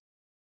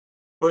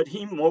 But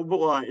he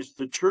mobilized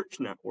the church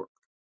network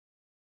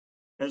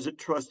as a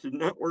trusted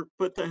network,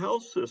 but the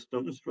health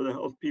systems, for the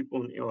health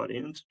people in the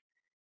audience,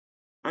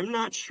 I'm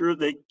not sure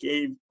they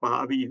gave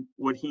Bobby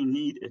what he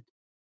needed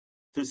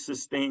to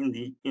sustain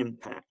the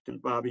impact.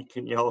 And Bobby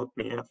can yell at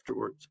me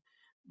afterwards.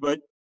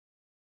 But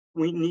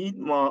we need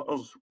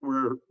models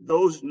where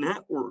those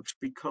networks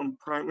become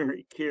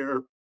primary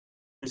care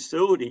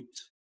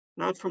facilities,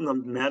 not from the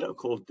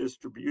medical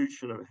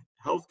distribution of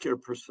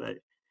healthcare per se,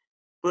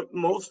 but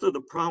most of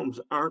the problems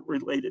aren't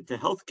related to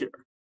healthcare.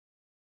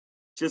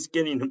 Just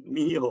getting a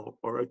meal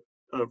or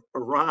a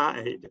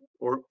ride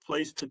or a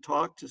place to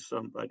talk to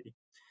somebody.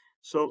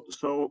 So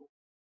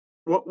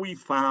what we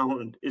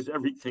found is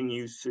everything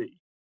you see.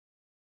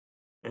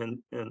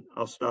 And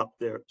I'll stop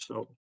there.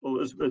 So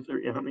Elizabeth or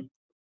Yami.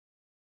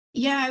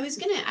 Yeah, I was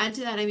going to add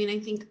to that. I mean, I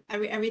think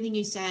everything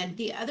you said.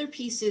 The other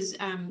piece is,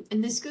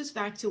 and this goes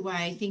back to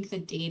why I think the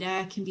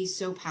data can be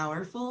so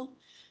powerful.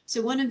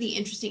 So one of the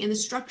interesting, and the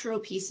structural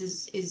piece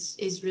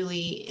is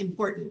really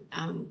important.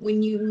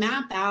 When you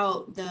map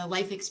out the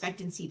life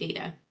expectancy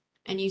data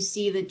and you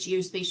see the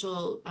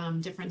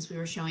geospatial difference we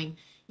were showing,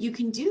 you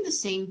can do the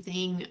same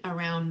thing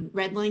around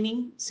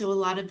redlining. So a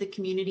lot of the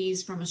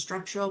communities from a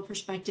structural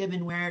perspective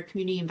and where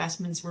community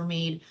investments were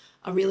made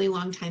a really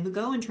long time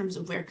ago in terms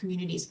of where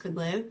communities could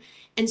live.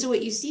 And so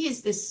what you see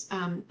is this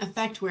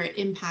effect where it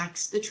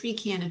impacts the tree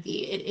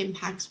canopy, it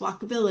impacts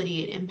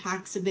walkability, it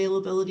impacts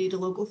availability to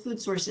local food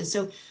sources.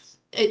 So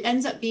it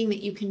ends up being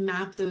that you can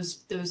map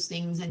those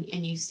things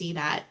and you see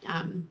that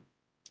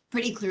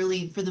pretty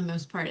clearly. For the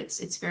most part,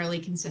 it's fairly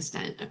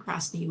consistent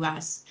across the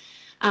US.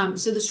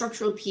 So the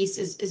structural piece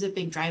is a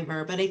big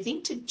driver. But I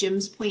think to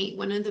Jim's point,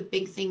 one of the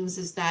big things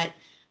is that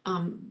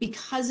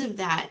because of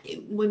that,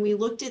 when we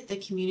looked at the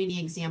community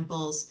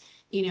examples,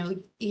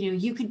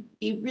 you could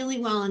be really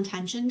well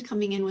intentioned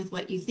coming in with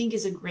what you think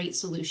is a great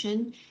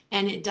solution,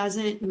 and it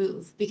doesn't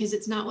move because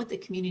it's not what the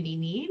community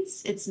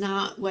needs. It's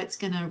not what's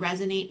going to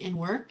resonate and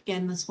work.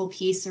 And this whole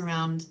piece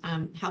around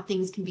how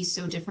things can be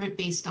so different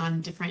based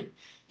on different,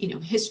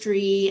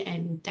 history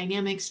and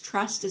dynamics.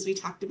 Trust, as we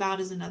talked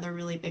about, is another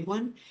really big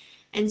one.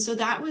 And so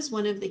that was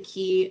one of the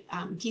key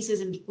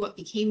pieces, and what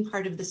became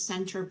part of the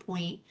center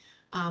point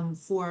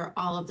for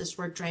all of this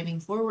work driving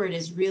forward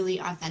is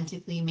really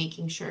authentically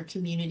making sure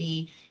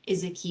community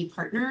is a key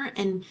partner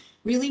and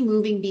really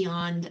moving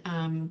beyond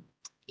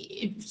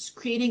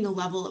creating a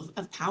level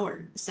of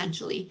power,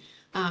 essentially,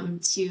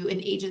 to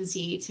an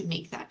agency to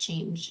make that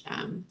change.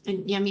 And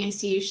Yami, I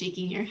see you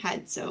shaking your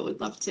head, so would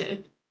love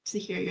to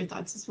hear your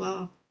thoughts as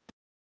well.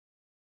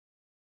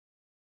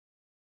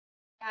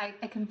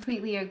 I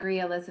completely agree,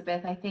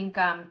 Elizabeth. I think,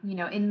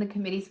 in the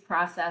committee's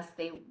process,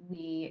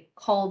 we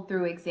culled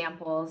through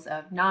examples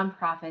of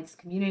nonprofits,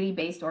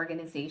 community-based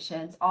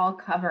organizations, all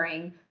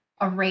covering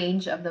a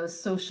range of those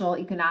social,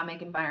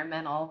 economic,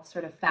 environmental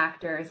sort of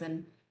factors.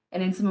 And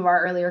in some of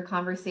our earlier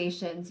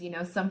conversations,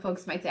 some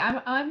folks might say,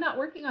 I'm not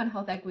working on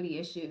health equity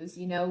issues.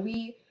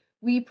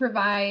 We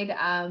provide,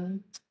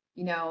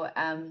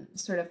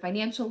 sort of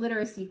financial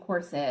literacy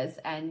courses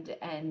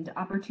and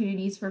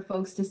opportunities for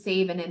folks to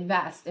save and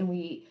invest. And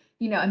we,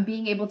 and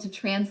being able to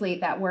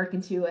translate that work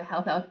into a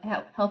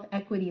health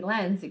equity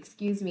lens,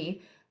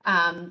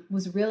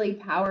 was really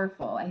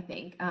powerful, I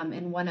think,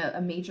 and one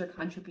of major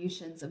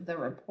contributions of the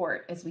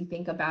report as we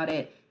think about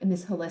it in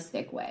this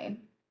holistic way.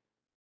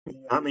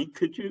 I mean,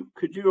 could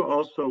you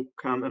also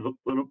comment a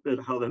little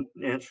bit how the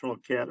National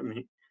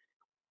Academy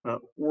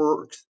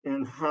works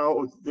and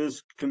how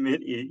this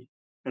committee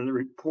and the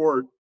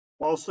report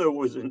also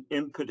was an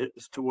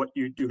impetus to what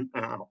you do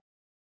now?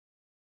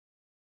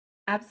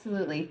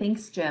 Absolutely.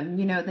 Thanks, Jim.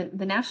 You know,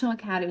 the National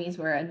Academies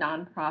were a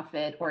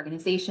nonprofit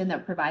organization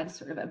that provides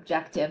sort of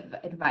objective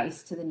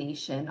advice to the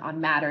nation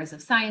on matters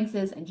of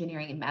sciences,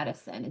 engineering, and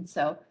medicine. And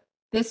so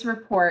this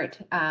report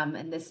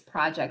and this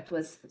project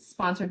was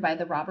sponsored by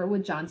the Robert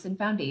Wood Johnson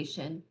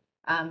Foundation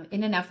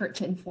in an effort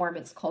to inform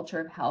its Culture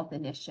of Health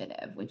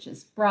initiative, which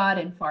is broad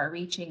and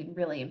far-reaching and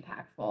really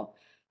impactful.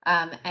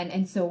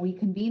 And so we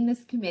convened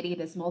this committee,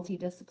 this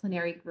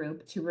multidisciplinary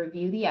group, to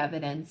review the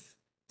evidence,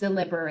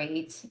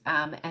 deliberate,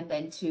 and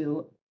then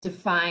to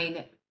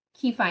define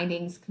key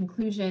findings,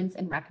 conclusions,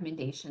 and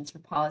recommendations for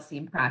policy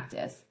and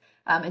practice.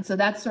 And so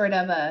that's sort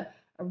of a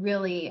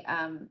really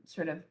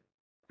sort of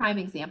prime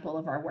example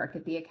of our work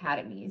at the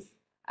academies.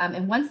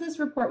 And once this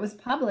report was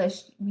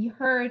published, we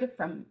heard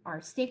from our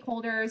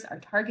stakeholders, our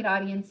target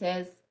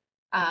audiences,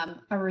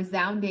 a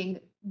resounding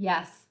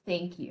yes,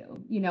 thank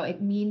you. You know,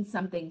 it means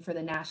something for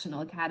the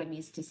National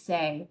Academies to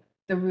say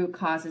the root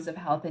causes of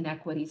health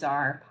inequities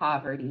are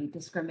poverty,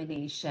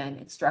 discrimination,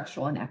 and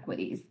structural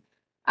inequities.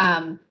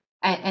 And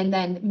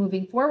then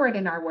moving forward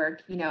in our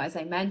work, you know, as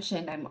I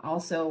mentioned,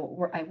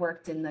 I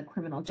worked in the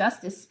criminal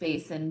justice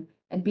space, and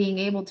being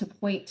able to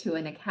point to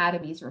an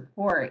Academy's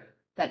report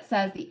that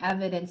says the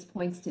evidence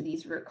points to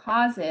these root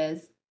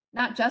causes,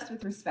 not just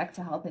with respect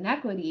to health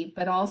inequity,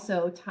 but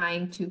also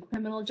tying to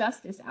criminal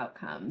justice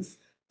outcomes,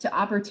 to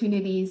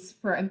opportunities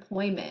for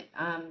employment,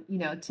 you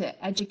know,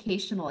 to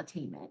educational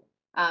attainment,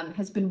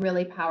 has been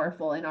really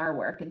powerful in our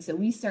work. And so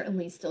we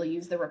certainly still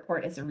use the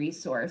report as a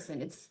resource,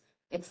 and it's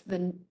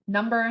the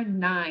number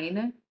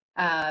 9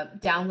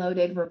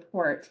 downloaded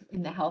report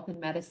in the Health and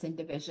Medicine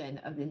Division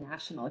of the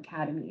National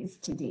Academies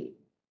to date.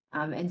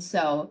 And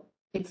so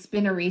it's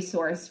been a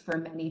resource for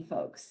many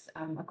folks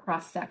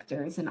across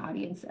sectors and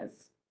audiences.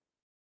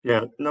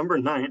 Yeah, number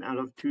 9 out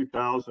of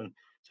 2,000.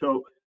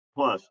 So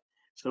plus,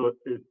 so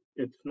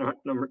it's not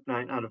number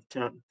 9 out of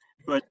 10,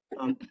 but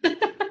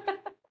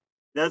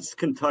that's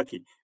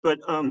Kentucky. But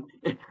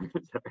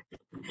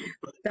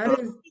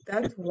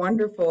that's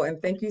wonderful, and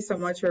thank you so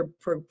much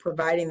for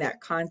providing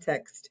that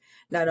context,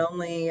 not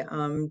only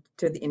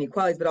to the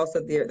inequalities, but also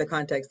the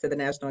context to the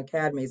National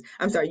Academies.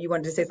 I'm sorry, you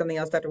wanted to say something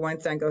else, Dr.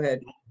 Weinstein? Go ahead.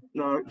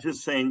 No,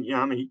 just saying,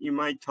 Yami, you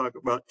might talk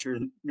about your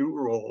new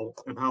role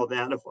and how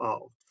that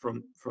evolved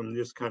from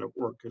this kind of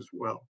work as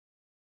well.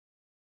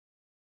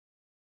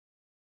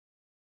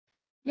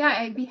 Yeah,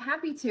 I'd be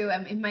happy to.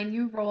 In my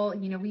new role,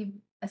 you know, we've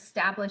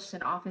established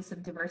an Office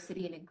of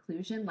Diversity and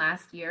Inclusion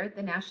last year at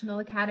the National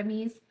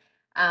Academies.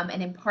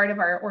 And in part of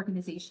our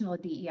organizational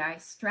DEI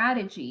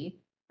strategy,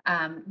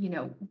 you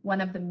know,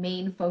 one of the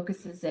main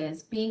focuses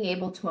is being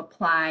able to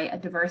apply a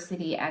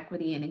diversity,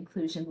 equity, and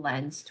inclusion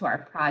lens to our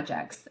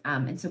projects.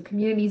 And so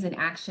Communities in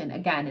Action,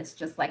 again, is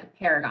just like a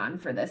paragon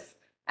for this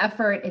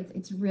effort.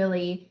 It's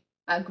really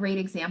a great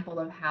example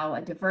of how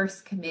a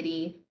diverse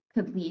committee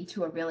could lead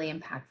to a really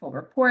impactful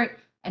report,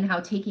 and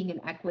how taking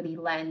an equity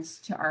lens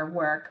to our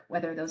work,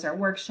 whether those are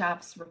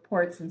workshops,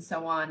 reports, and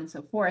so on and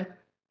so forth,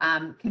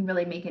 can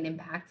really make an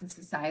impact in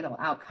societal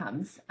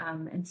outcomes.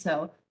 And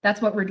so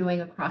that's what we're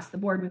doing across the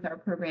board with our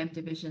program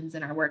divisions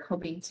and our work,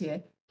 hoping to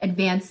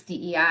advance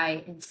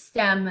DEI in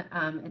STEM,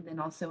 and then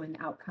also in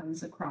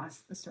outcomes across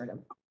the sort of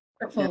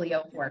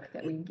portfolio of work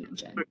that we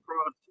engage in.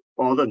 Across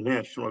all the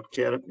National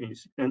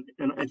Academies. And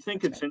I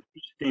think it's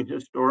interesting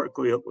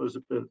historically,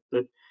 Elizabeth,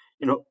 that,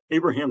 you know,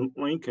 Abraham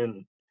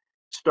Lincoln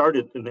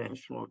started the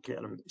National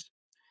Academies,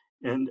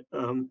 and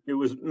it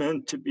was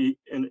meant to be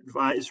an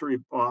advisory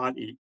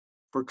body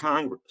for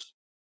Congress,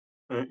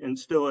 and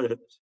still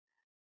is.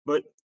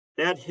 But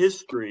that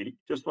history,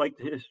 just like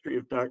the history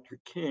of Dr.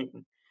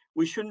 King,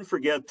 we shouldn't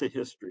forget the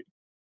history.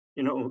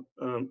 You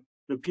know,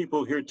 the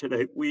people here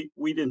today,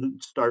 we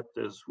didn't start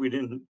this. We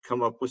didn't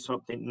come up with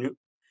something new.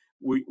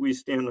 We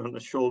stand on the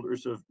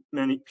shoulders of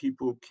many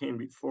people who came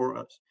before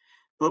us.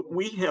 But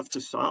we have to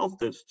solve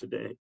this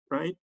today,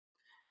 right?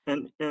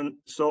 And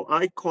so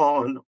I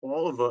call on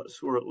all of us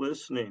who are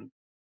listening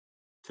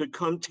to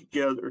come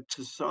together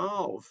to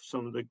solve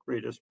some of the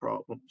greatest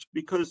problems,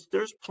 because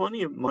there's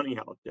plenty of money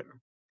out there.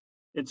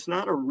 It's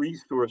not a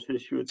resource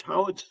issue, it's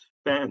how it's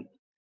spent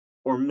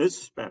or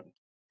misspent.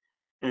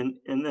 And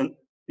then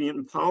the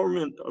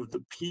empowerment of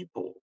the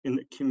people in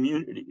the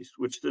communities,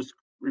 which this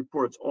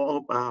report's all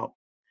about,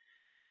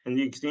 and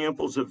the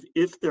examples of,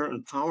 if they're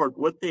empowered,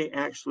 what they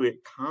actually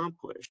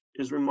accomplished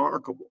is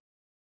remarkable.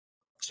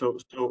 So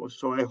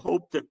I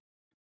hope that,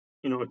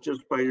 you know,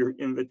 just by your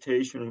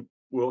invitation,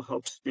 will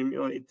help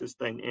stimulate this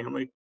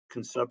dynamic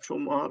conceptual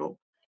model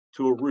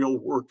to a real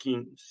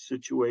working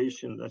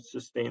situation that's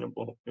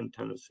sustainable in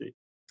Tennessee.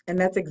 And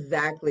that's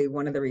exactly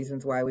one of the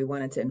reasons why we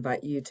wanted to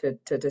invite you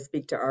to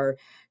speak to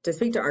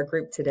our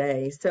group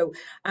today. So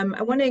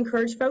I want to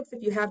encourage folks,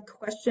 if you have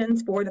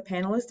questions for the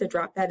panelists, to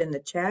drop that in the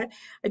chat.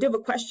 I do have a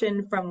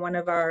question from one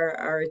of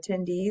our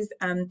attendees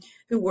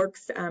who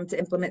works to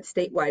implement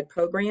statewide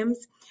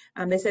programs.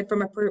 They said,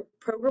 from a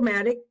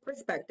programmatic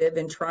perspective,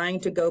 and trying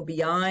to go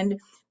beyond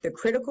the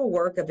critical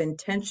work of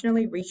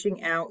intentionally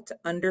reaching out to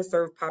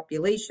underserved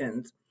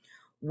populations,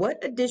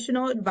 what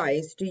additional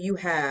advice do you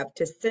have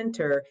to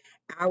center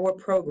our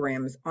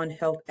programs on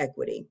health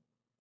equity?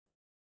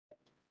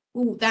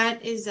 Ooh,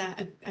 that is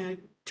a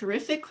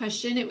terrific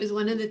question. It was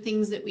one of the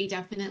things that we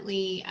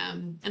definitely,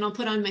 and I'll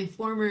put on my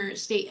former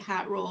state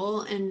hat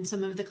role and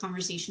some of the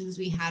conversations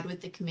we had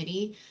with the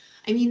committee.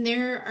 I mean,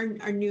 there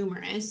are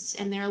numerous,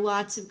 and there are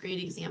lots of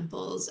great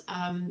examples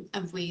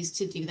of ways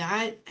to do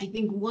that. I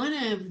think one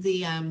of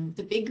the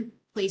big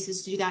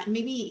places to do that, and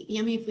maybe,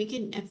 Yemi,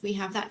 if we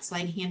have that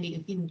slide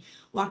handy, we can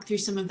walk through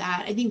some of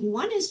that. I think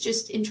one is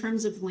just in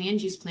terms of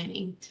land use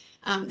planning,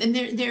 and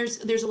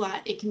there's a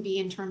lot. It can be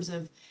in terms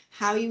of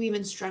how you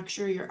even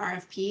structure your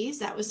RFPs.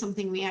 That was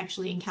something we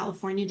actually in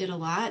California did a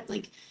lot.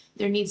 Like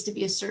there needs to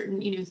be a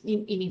certain, you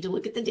need to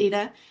look at the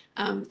data,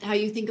 how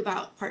you think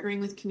about partnering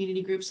with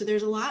community groups. So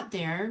there's a lot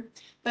there.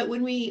 But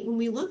when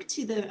we look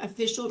to the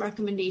official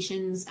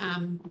recommendations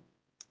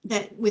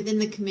that within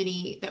the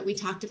committee that we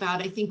talked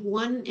about, I think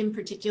one in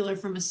particular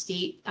from a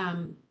state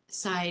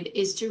side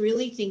is to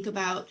really think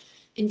about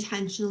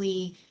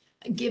intentionally,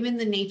 given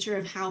the nature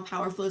of how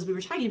powerful, as we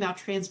were talking about,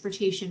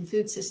 transportation,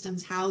 food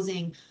systems,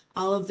 housing,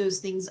 all of those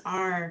things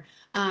are,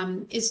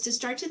 is to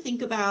start to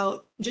think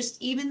about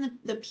just even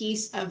the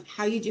piece of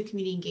how you do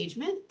community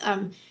engagement.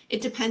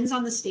 It depends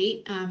on the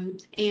state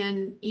and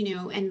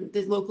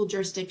the local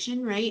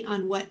jurisdiction, right,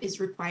 on what is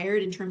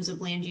required in terms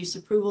of land use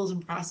approvals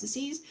and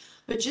processes.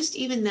 But just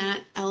even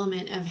that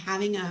element of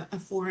having a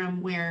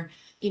forum where,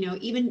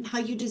 even how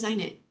you design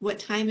it, what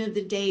time of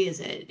the day is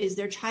it? Is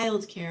there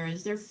childcare?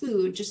 Is there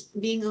food? Just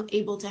being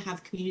able to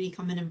have community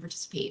come in and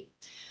participate.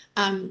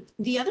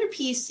 The other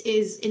piece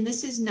is, and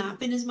this has not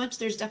been as much,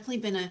 there's definitely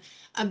been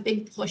a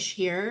big push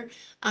here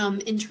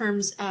in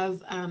terms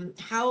of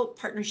how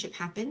partnership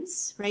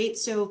happens, right?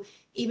 So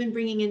even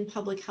bringing in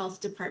public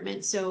health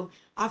departments. So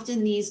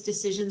often these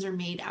decisions are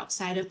made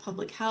outside of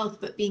public health,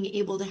 but being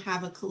able to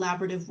have a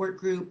collaborative work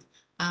group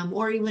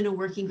or even a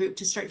working group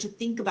to start to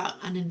think about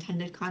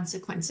unintended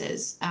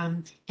consequences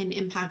and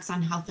impacts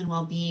on health and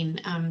well-being.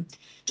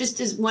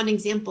 Just as one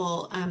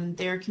example,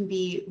 there can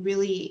be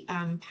really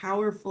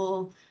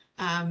powerful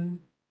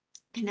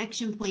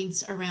connection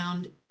points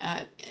around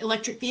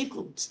electric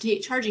vehicle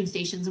charging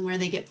stations and where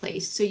they get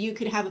placed. So you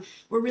could have,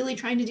 we're really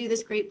trying to do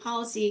this great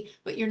policy,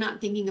 but you're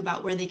not thinking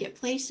about where they get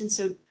placed. And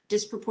so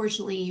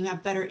disproportionately, you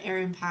have better air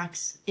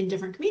impacts in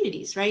different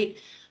communities, right?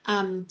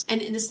 And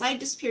the slide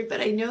disappeared, but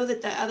I know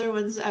that the other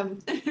ones,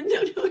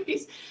 no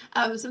worries.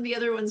 Some of the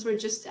other ones were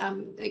just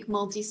like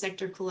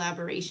multi-sector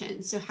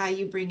collaboration. So how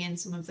you bring in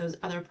some of those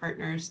other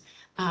partners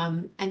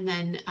and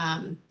then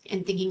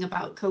and thinking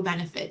about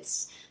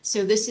co-benefits.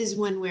 So this is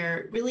when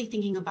we're really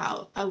thinking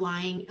about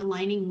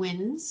aligning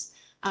wins.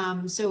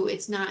 So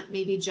it's not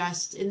maybe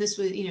just, and this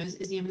was,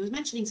 as Yemi was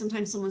mentioning,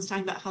 sometimes someone's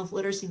talking about health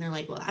literacy and they're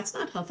like, well, that's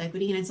not health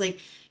equity. And it's like,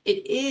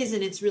 it is,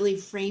 and it's really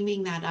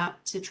framing that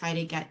up to try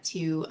to get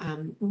to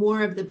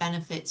more of the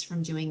benefits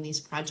from doing these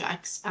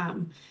projects.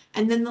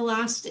 And then the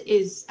last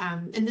is,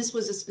 and this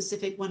was a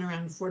specific one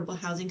around affordable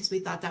housing because we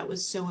thought that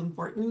was so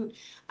important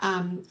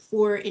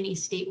for any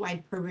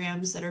statewide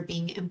programs that are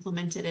being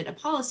implemented at a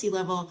policy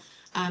level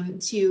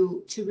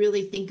to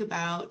really think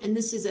about, and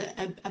this is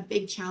a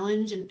big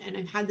challenge, and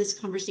I've had this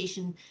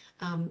conversation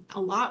a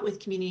lot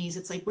with communities.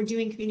 It's like we're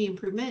doing community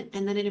improvement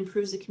and then it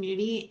improves the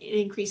community, it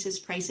increases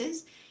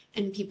prices,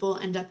 and people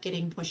end up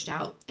getting pushed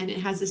out, and it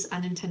has this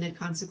unintended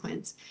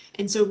consequence.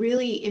 And so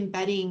really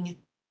embedding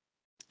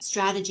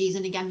strategies,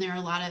 and again, there are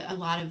a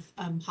lot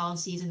of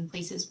policies and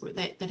places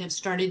that have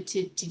started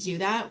to do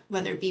that,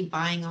 whether it be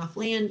buying off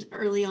land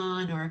early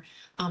on or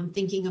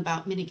thinking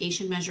about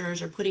mitigation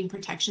measures or putting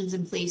protections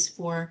in place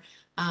for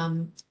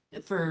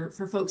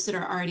folks that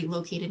are already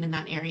located in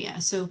that area.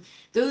 So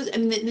those, I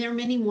mean, there are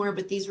many more,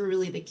 but these were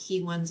really the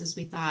key ones as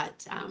we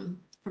thought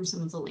from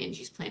some of the land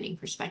use planning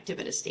perspective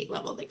at a state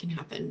level that can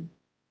happen.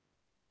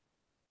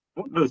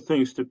 One of the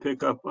things to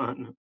pick up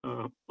on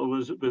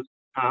Elizabeth's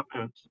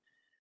comments,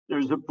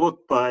 there's a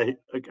book by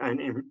a guy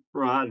named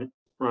Ron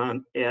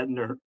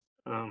Adner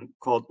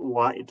called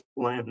Wide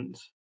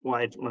Lens.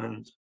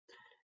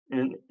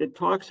 And it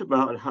talks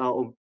about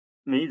how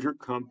major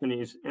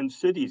companies and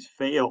cities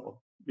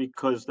fail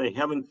because they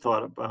haven't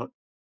thought about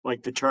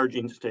like the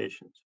charging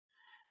stations.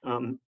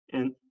 And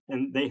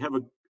they have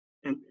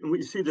and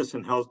we see this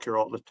in healthcare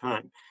all the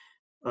time,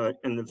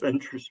 in the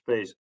venture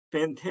space.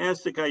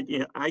 Fantastic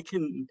idea. I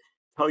can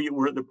tell you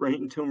where the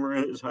brain tumor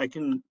is. I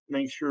can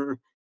make sure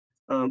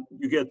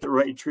you get the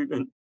right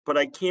treatment, but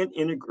I can't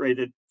integrate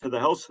it to the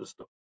health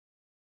system.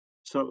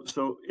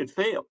 So it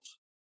fails,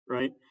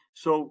 right?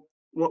 So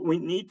what we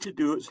need to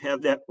do is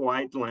have that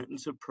wide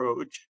lens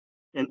approach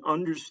and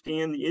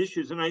understand the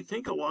issues. And I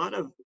think a lot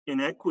of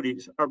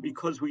inequities are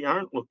because we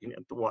aren't looking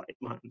at the wide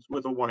lens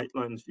with a wide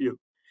lens view.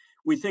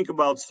 We think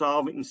about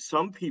solving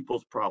some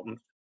people's problems,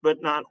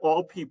 but not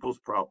all people's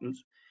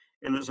problems.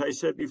 And as I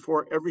said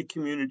before, every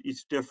community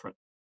is different.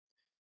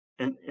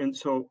 And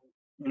so,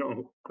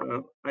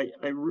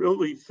 I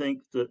really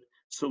think that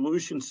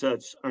solution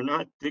sets are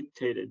not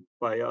dictated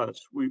by us.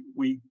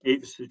 We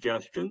gave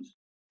suggestions,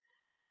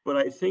 but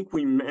I think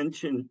we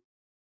mentioned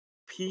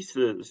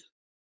pieces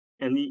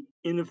and the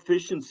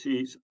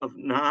inefficiencies of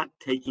not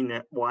taking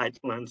that wide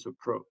lens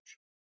approach.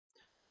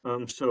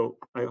 So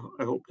I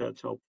hope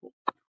that's helpful.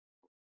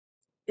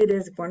 It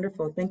is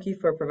wonderful. Thank you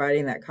for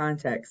providing that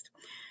context.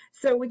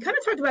 So we kind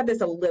of talked about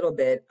this a little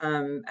bit.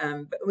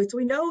 So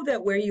we know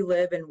that where you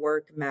live and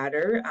work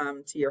matter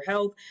to your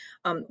health.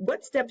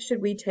 What steps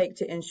should we take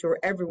to ensure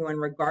everyone,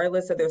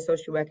 regardless of their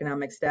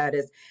socioeconomic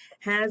status,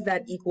 has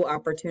that equal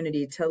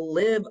opportunity to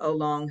live a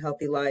long,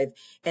 healthy life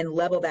and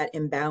level that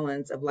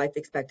imbalance of life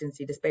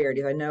expectancy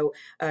disparities? I know,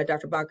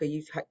 Dr. Baca,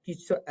 you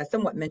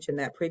somewhat mentioned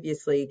that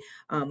previously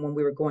when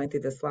we were going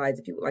through the slides.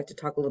 If you would like to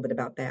talk a little bit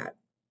about that.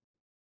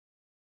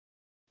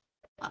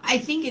 I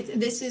think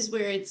this is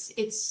where it's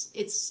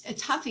a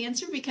tough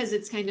answer because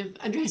it's kind of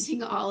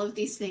addressing all of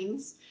these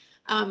things.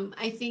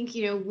 I think,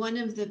 you know, one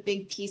of the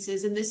big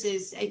pieces, and this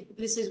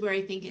is where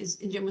I think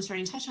and Jim was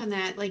starting to touch on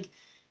that, like,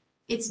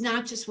 it's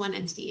not just one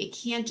entity. It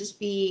can't just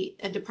be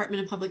a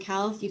Department of Public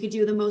Health. You could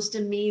do the most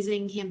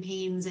amazing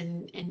campaigns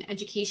and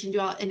education,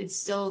 and it's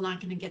still not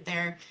going to get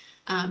there.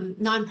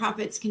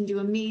 Nonprofits can do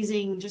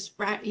amazing, just,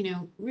 you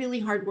know, really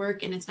hard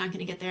work, and it's not going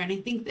to get there. And I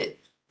think that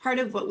part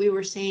of what we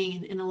were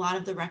saying in a lot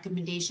of the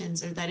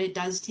recommendations are that it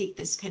does take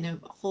this kind of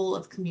whole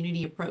of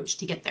community approach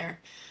to get there.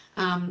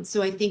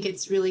 So I think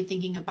it's really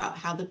thinking about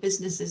how the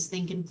businesses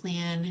think and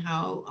plan,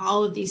 how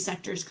all of these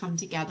sectors come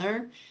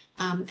together,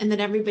 and that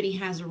everybody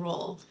has a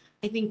role.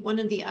 I think one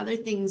of the other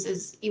things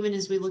is, even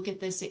as we look at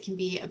this, it can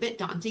be a bit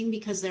daunting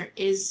because there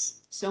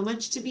is so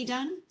much to be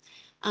done.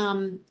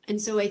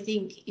 And so I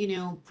think, you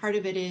know, part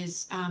of it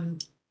is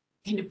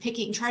kind of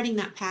charting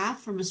that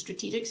path from a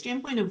strategic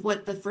standpoint of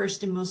what the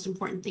first and most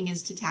important thing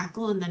is to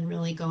tackle, and then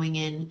really going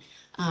in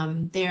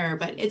there.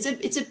 But it's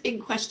a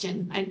big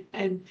question.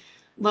 I'd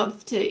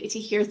love to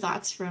hear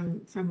thoughts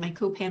from my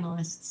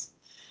co-panelists.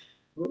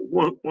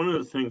 One of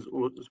the things,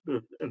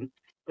 Elizabeth,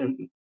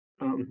 and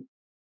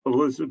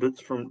Elizabeth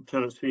from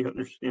Tennessee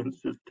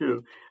understands this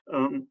too.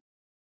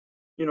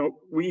 You know,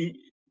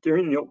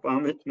 during the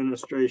Obama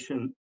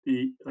administration,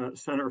 the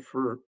Center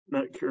for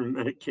Medicare and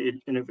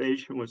Medicaid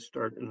Innovation was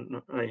started, and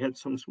I had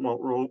some small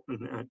role in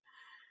that.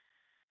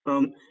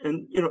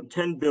 And, you know,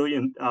 $10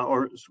 billion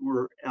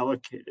were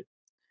allocated.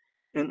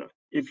 And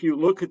if you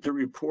look at the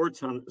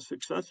reports on the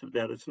success of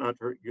that, it's not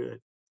very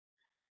good.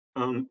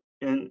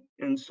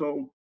 And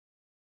so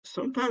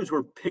sometimes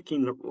we're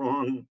picking the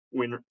wrong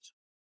winners,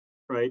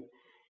 right?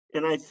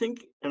 And I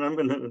think,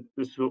 and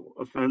this will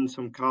offend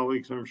some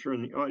colleagues, I'm sure,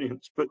 in the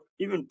audience, but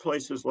even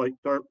places like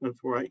Dartmouth,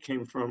 where I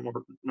came from,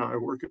 or now I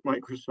work at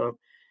Microsoft,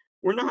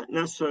 we're not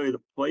necessarily the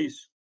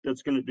place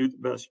that's going to do the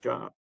best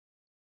job.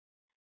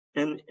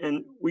 And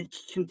we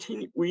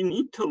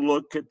need to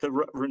look at the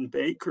Reverend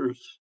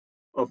Bakers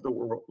of the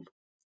world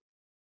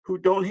who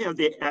don't have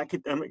the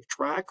academic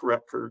track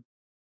record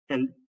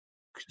and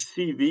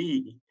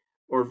CV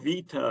or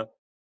vita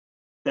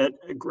that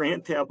a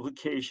grant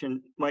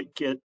application might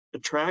get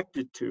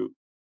attracted to,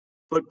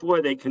 but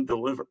boy, they can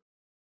deliver,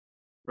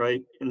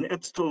 right? And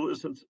that's to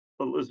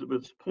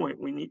Elizabeth's point.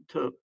 We need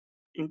to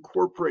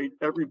incorporate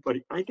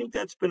everybody. I think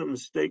that's been a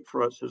mistake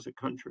for us as a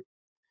country.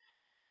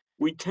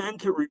 We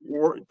tend to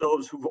reward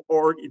those who've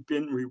already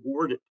been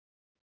rewarded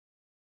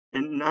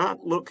and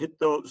not look at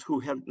those who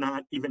have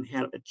not even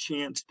had a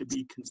chance to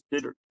be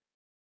considered.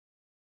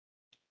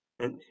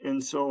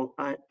 And so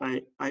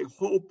I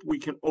hope we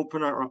can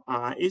open our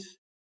eyes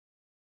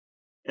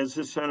as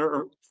the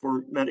Center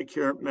for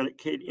Medicare,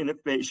 Medicaid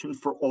Innovation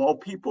for all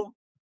people,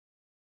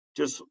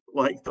 just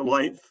like the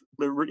life,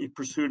 liberty,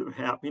 pursuit of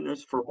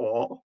happiness for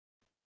all,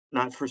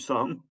 not for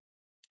some.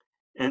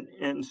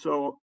 And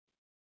so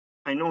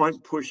I know I'm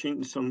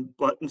pushing some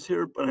buttons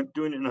here, but I'm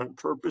doing it on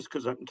purpose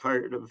because I'm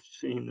tired of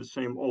seeing the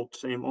same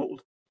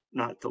old,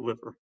 not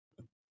deliver.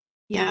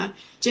 Yeah,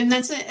 Jim,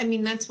 that's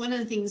one of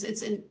the things.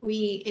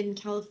 We in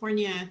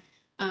California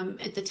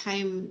at the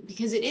time,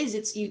 because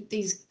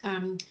these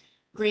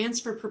grants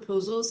for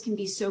proposals can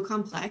be so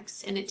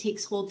complex, and it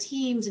takes whole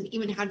teams, and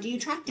even how do you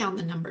track down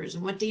the numbers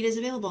and what data is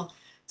available?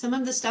 Some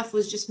of the stuff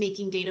was just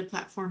making data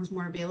platforms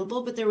more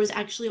available, but there was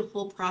actually a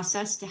whole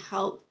process to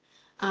help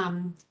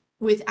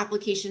with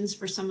applications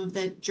for some of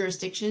the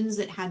jurisdictions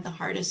that had the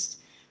hardest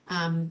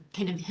kind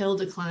of hill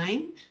to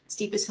climb,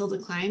 steepest hill to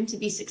climb, to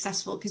be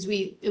successful, because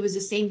it was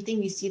the same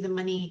thing. You see the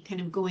money kind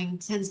of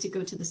tends to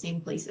go to the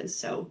same places.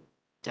 So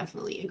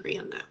definitely agree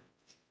on that.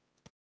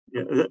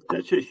 Yeah,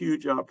 that's a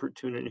huge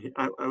opportunity.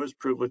 I was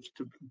privileged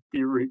to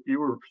be a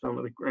reviewer for some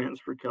of the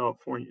grants for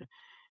California.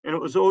 And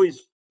it was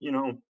always, you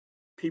know,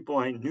 people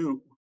I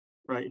knew,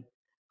 right,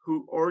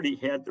 who already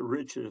had the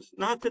riches.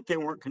 Not that they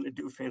weren't going to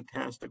do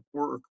fantastic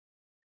work,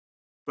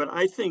 but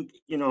I think,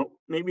 you know,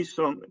 maybe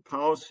some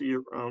policy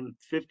around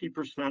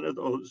 50% of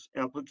those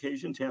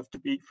applications have to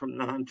be from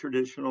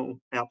non-traditional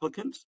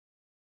applicants.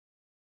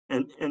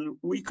 And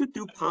we could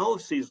do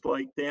policies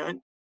like that,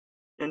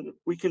 and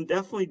we can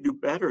definitely do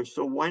better.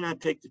 So why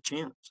not take the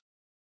chance?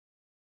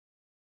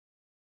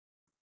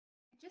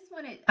 I just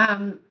want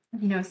to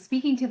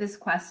speaking to this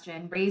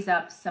question, raise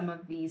up some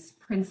of these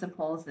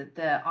principles that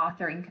the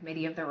authoring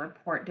committee of the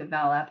report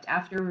developed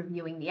after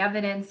reviewing the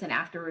evidence and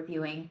after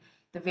reviewing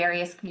the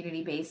various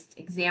community-based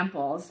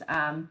examples.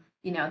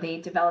 They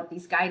developed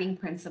these guiding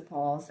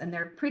principles, and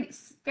they're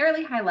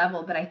fairly high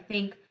level, but I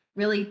think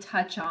really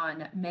touch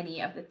on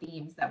many of the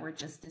themes that were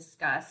just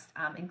discussed,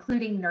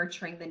 including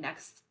nurturing the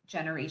next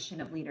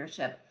generation of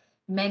leadership.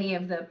 Many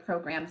of the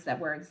programs that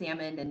were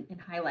examined and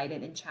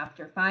highlighted in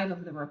Chapter 5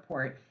 of the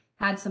report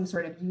had some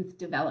sort of youth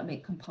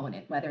development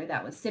component, whether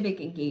that was civic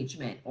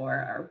engagement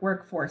or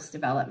workforce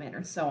development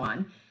or so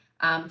on,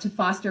 to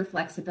foster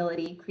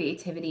flexibility,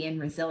 creativity,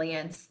 and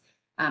resilience,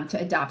 to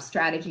adopt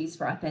strategies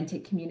for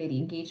authentic community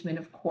engagement,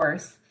 of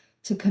course,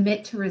 to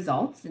commit to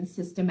results and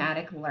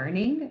systematic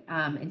learning,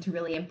 and to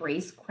really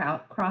embrace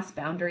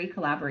cross-boundary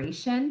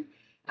collaboration.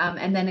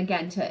 And then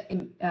again,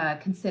 to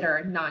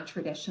consider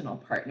non-traditional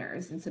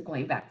partners. And so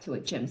going back to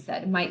what Jim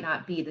said, it might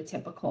not be the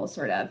typical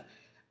sort of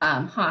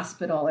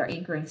hospital or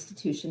anchor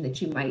institution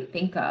that you might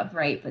think of,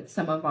 right? But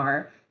some of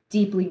our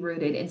deeply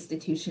rooted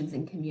institutions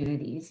and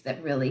communities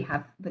that really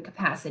have the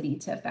capacity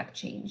to affect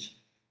change.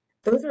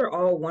 Those are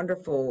all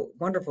wonderful,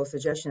 wonderful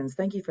suggestions.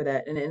 Thank you for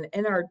that. And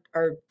in our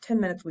 10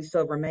 minutes we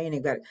still have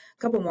remaining, got a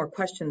couple more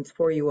questions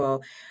for you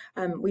all.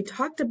 We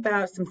talked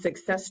about some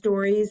success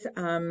stories.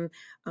 I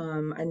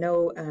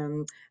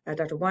know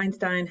Dr.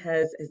 Weinstein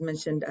has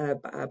mentioned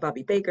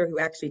Bobby Baker, who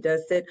actually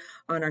does sit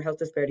on our Health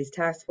Disparities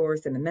Task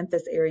Force in the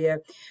Memphis area.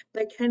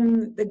 But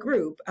can the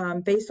group,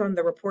 based on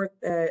the report,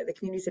 the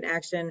Communities in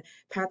Action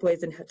Pathways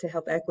to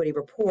Health Equity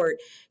report,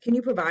 can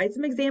you provide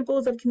some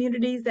examples of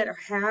communities that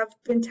have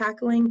been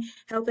tackling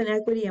health and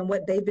equity and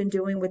what they've been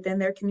doing within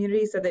their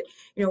community, so that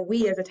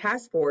we as a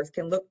task force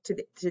can look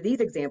to these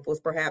examples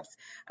perhaps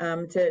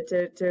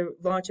to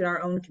launch in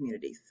our own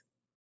communities?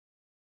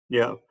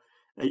 Yeah.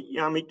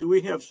 Yami, do we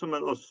have some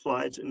of those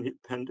slides in the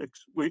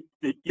appendix?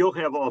 You'll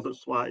have all the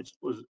slides,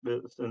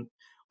 Elizabeth, and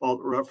all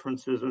the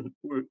references, and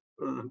we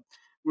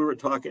were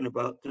talking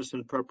about this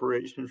in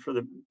preparation for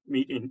the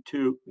meeting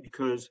too,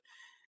 because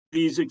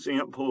these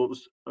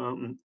examples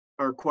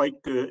are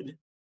quite good.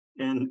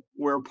 And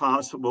where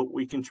possible,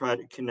 we can try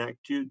to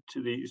connect you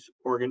to these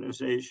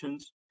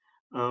organizations.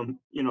 Some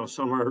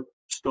are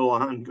still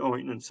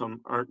ongoing and some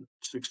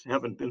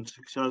haven't been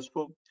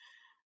successful.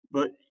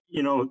 But,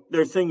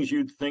 there are things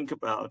you'd think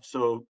about.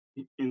 So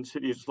in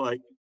cities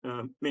like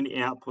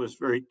Minneapolis,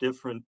 very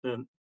different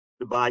than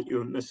the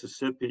Bayou in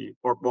Mississippi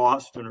or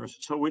Boston.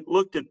 So we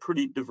looked at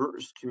pretty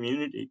diverse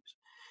communities.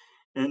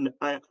 And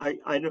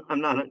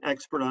I'm not an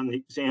expert on the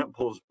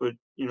examples, but,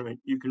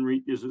 you can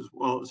read this as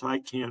well as I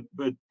can.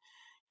 But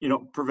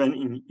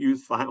preventing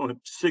youth violence,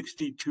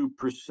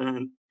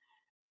 62%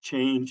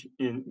 change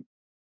in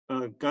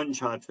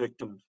gunshot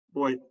victims.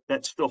 Boy,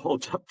 that still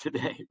holds up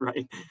today,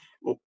 right?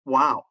 Well,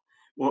 wow.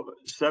 Well,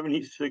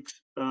 76%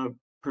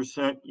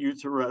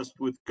 youth arrest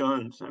with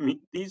guns. I mean,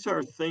 these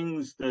are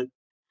things that,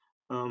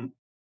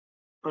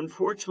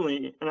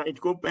 unfortunately, and I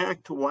go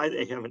back to why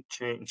they haven't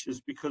changed, is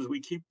because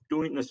we keep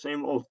doing the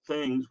same old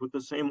things with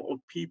the same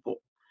old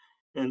people.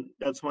 And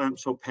that's why I'm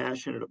so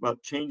passionate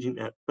about changing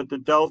that. But the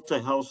Delta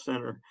Health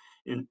Center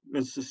in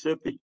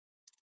Mississippi,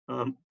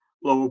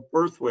 low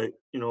birth weight,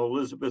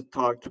 Elizabeth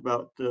talked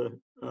about the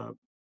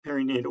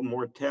perinatal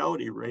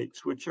mortality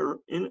rates, which are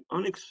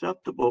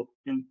unacceptable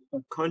in a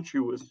country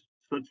with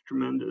such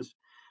tremendous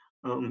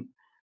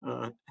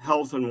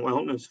health and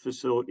wellness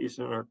facilities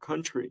in our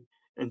country.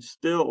 And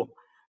still,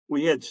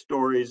 we had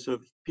stories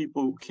of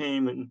people who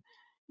came and,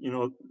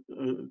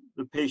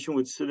 the patient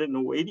would sit in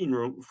the waiting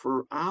room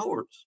for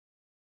hours,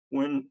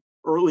 when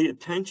early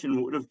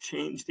attention would have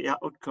changed the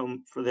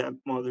outcome for that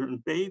mother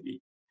and baby.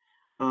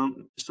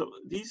 So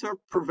these are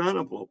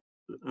preventable.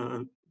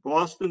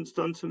 Boston's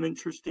done some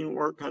interesting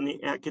work on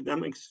the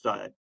academic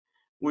side,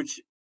 which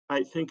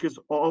I think is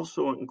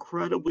also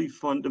incredibly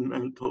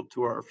fundamental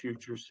to our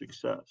future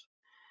success.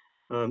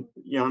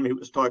 Yami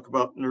was talking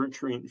about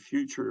nurturing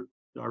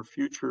our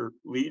future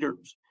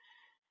leaders.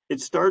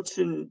 It starts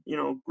in,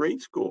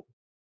 grade school,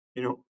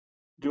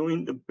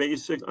 doing the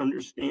basic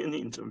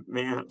understandings of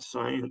math,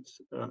 science,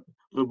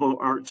 liberal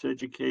arts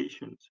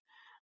educations,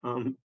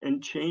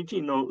 and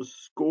changing those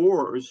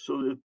scores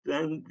so that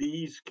then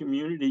these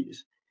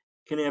communities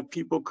can have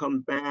people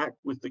come back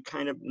with the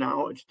kind of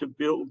knowledge to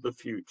build the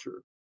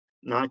future,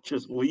 not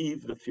just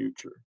leave the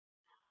future.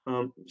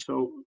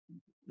 So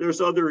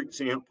there's other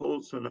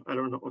examples, and I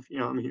don't know if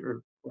Yami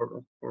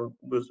or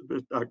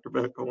Elizabeth, Dr.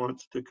 Becca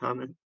wants to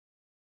comment.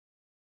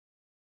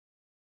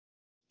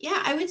 Yeah,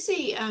 I would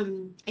say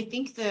I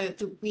think the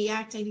WE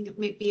Act, I think it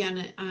might be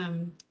on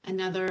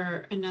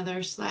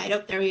another slide.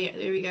 Oh, there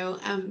we go.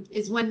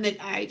 Is one that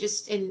I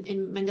just in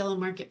Mandela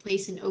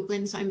Marketplace in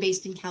Oakland. So I'm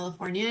based in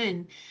California,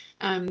 and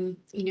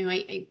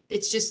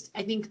it's just,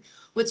 I think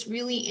what's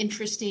really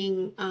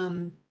interesting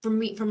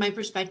from my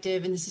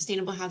perspective in the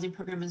sustainable housing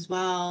program as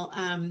well.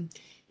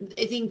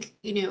 I think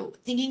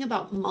thinking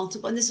about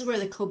multiple, and this is where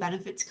the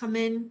co-benefits come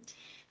in.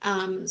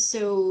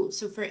 So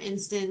for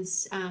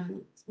instance,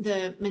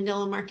 the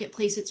Mandela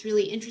Marketplace, it's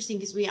really interesting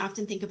because we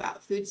often think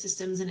about food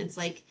systems and it's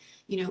like,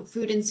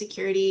 food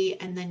insecurity,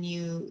 and then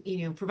you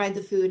provide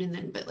the food, and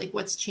then, but like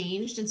what's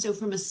changed. And so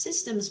from a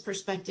systems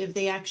perspective,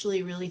 they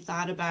actually really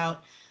thought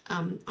about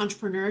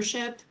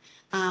entrepreneurship,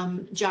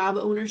 job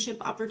ownership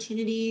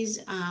opportunities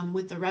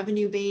with the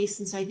revenue base.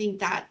 And so I think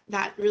that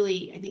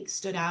really, I think,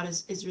 stood out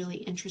as really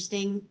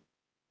interesting.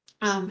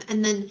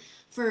 And then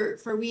for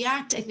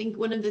React, I think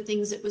one of the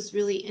things that was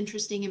really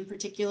interesting in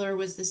particular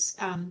was this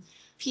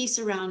piece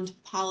around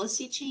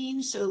policy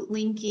change. So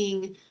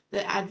linking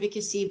the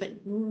advocacy,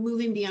 but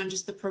moving beyond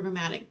just the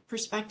programmatic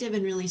perspective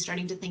and really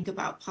starting to think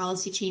about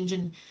policy change.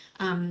 And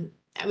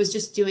I was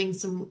just doing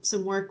some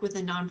work with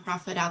a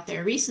nonprofit out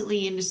there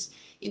recently, and just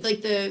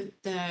like the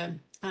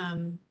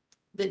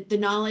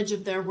knowledge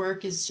of their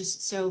work is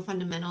just so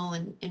fundamental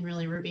and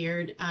really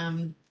revered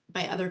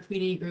by other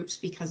community groups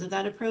because of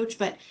that approach.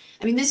 But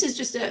I mean, this is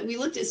just we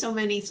looked at so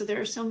many, so there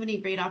are so many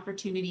great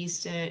opportunities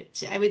to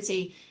I would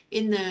say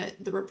in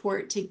the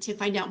report to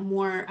find out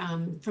more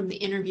from the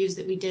interviews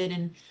that we did.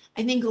 And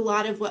I think a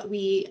lot of what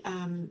we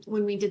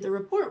when we did the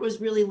report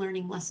was really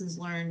learning lessons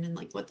learned, and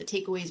like what the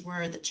takeaways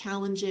were, the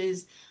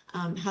challenges,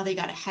 how they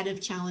got ahead of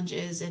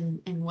challenges,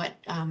 and what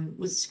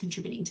was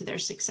contributing to their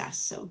success.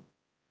 So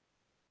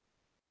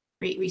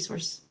great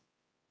resource.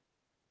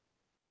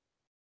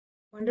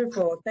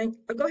 Wonderful.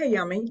 Go ahead,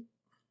 Yami.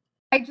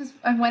 I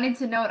wanted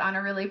to note on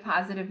a really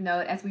positive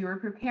note, as we were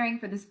preparing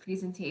for this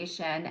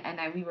presentation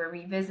and we were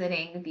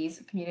revisiting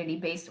these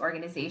community-based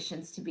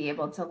organizations to be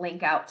able to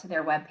link out to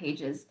their web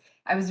pages,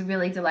 I was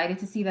really delighted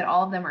to see that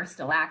all of them are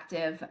still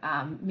active,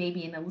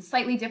 maybe in a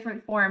slightly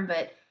different form,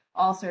 but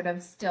all sort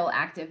of still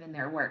active in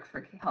their work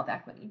for health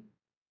equity.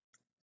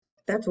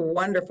 That's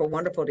wonderful,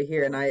 wonderful to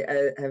hear. And I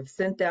have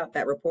sent out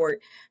that report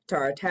to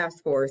our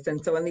task force.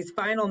 And so in these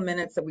final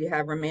minutes that we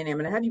have remaining, I'm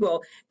going to have you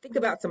all think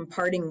about some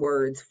parting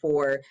words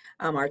for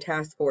our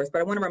task force. But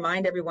I want to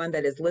remind everyone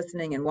that is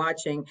listening and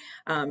watching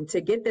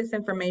to get this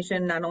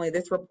information, not only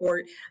this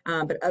report,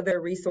 but other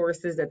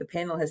resources that the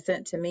panel has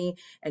sent to me,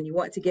 and you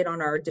want to get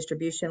on our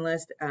distribution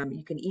list,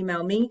 you can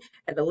email me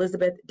at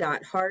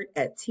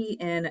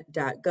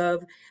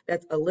elizabeth.hart@tn.gov.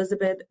 That's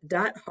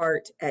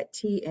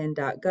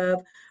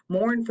elizabeth.hart@tn.gov.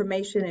 More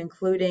information,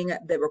 including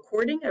the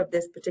recording of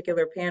this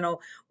particular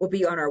panel, will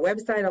be on our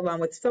website,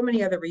 along with so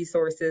many other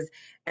resources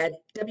at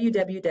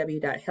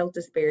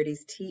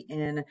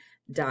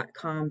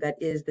www.healthdisparitiestn.com. That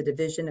is the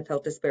Division of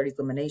Health Disparities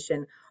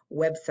Elimination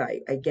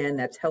website. Again,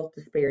 that's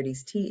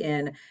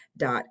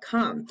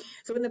healthdisparitiestn.com.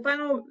 So in the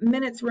final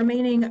minutes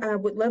remaining, I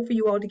would love for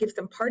you all to give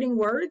some parting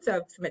words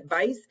of some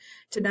advice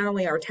to not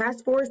only our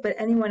task force, but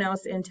anyone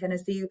else in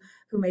Tennessee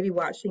who may be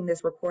watching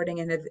this recording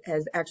and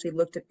has actually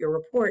looked at your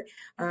report.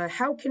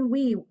 How can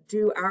we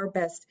do our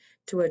best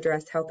to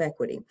address health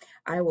equity?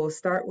 I will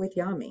start with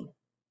Yami.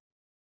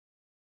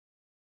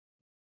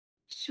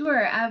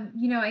 Sure. I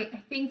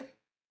think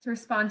to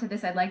respond to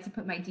this, I'd like to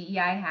put my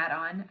DEI hat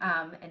on.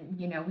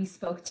 And we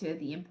spoke to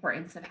the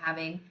importance of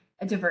having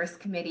a diverse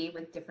committee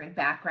with different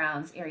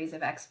backgrounds, areas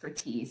of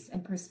expertise,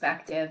 and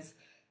perspectives,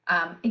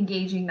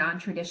 engaging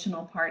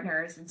non-traditional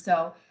partners. And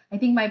so I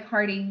think my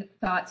parting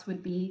thoughts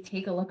would be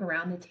take a look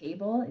around the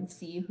table and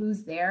see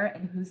who's there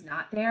and who's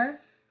not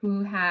there,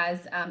 who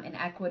has an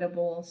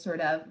equitable sort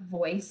of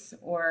voice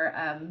or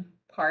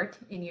part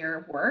in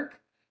your work.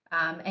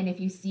 And if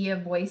you see a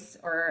voice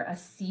or a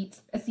seat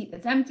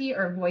that's empty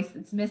or a voice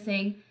that's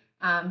missing,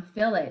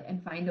 fill it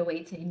and find a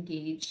way to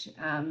engage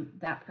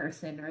that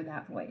person or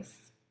that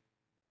voice.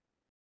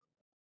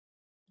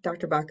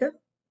 Dr. Baca?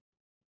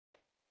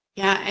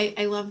 Yeah,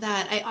 I love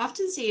that. I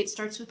often say it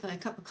starts with a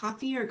cup of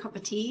coffee or a cup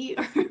of tea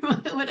or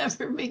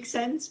whatever makes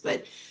sense.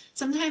 But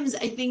sometimes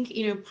I think,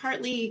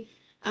 partly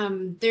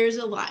there's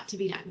a lot to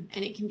be done,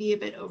 and it can be a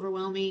bit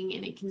overwhelming,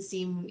 and it can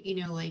seem,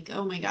 like,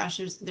 oh my gosh,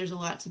 there's a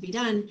lot to be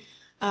done.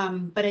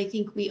 But I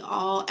think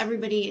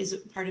everybody is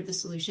part of the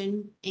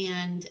solution.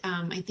 And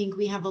I think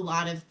we have a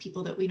lot of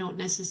people that we don't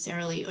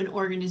necessarily,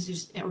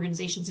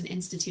 organizations and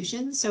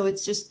institutions. So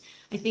it's just,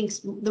 I think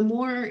the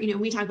more,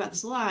 we talk about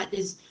this a lot,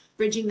 is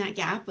bridging that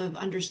gap of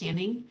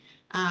understanding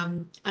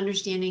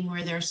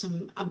where there's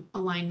some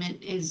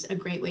alignment is a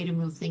great way to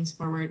move things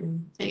forward.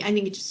 And I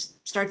think it just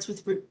starts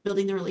with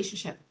building the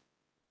relationship.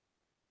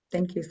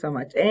 Thank you so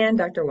much. And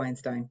Dr.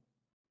 Weinstein.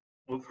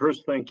 Well,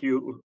 first, thank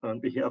you on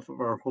behalf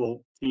of our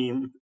whole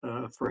team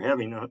for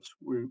having us.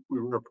 We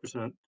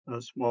represent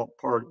a small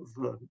part of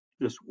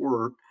this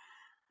work.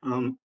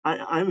 I'm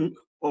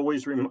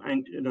always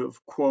reminded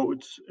of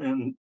quotes,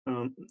 and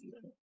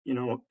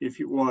if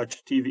you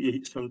watch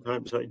TV,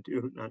 sometimes I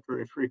do, not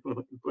very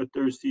frequently, but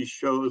there's these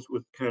shows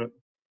with kind of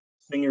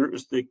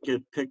singers that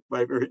get picked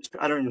by various,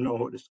 I don't even know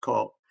what it's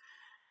called,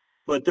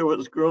 but there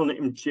was a girl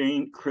named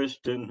Jane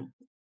Kristen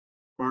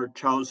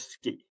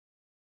Marchowski.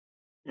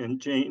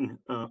 And Jane,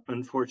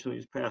 unfortunately,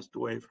 has passed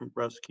away from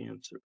breast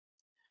cancer.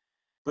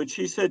 But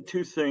she said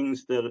two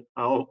things that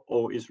I'll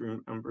always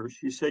remember.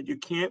 She said, you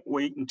can't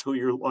wait until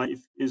your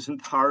life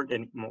isn't hard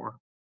anymore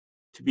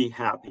to be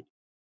happy.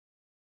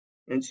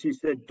 And she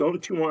said,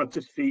 don't you want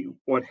to see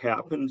what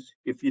happens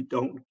if you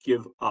don't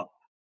give up?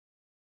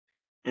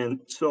 And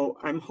so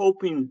I'm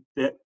hoping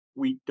that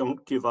we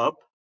don't give up,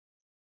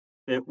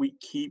 that we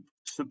keep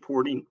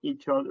supporting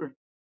each other,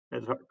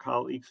 as our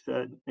colleague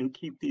said, and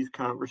keep these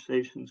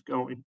conversations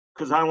going,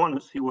 because I want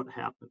to see what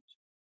happens.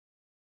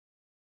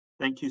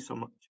 Thank you so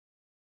much.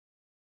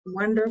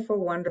 Wonderful,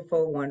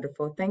 wonderful,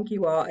 wonderful. Thank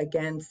you all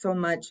again so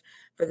much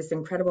for this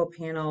incredible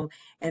panel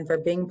and for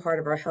being part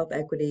of our Health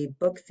Equity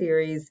book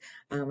series,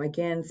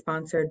 again,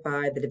 sponsored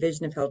by the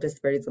Division of Health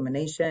Disparities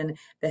Elimination,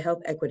 the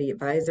Health Equity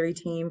Advisory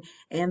Team,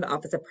 and the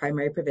Office of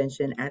Primary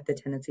Prevention at the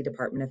Tennessee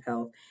Department of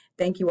Health.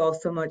 Thank you all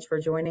so much for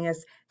joining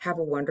us. Have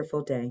a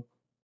wonderful day.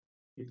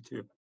 You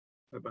too.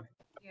 Bye-bye.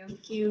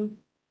 Thank you.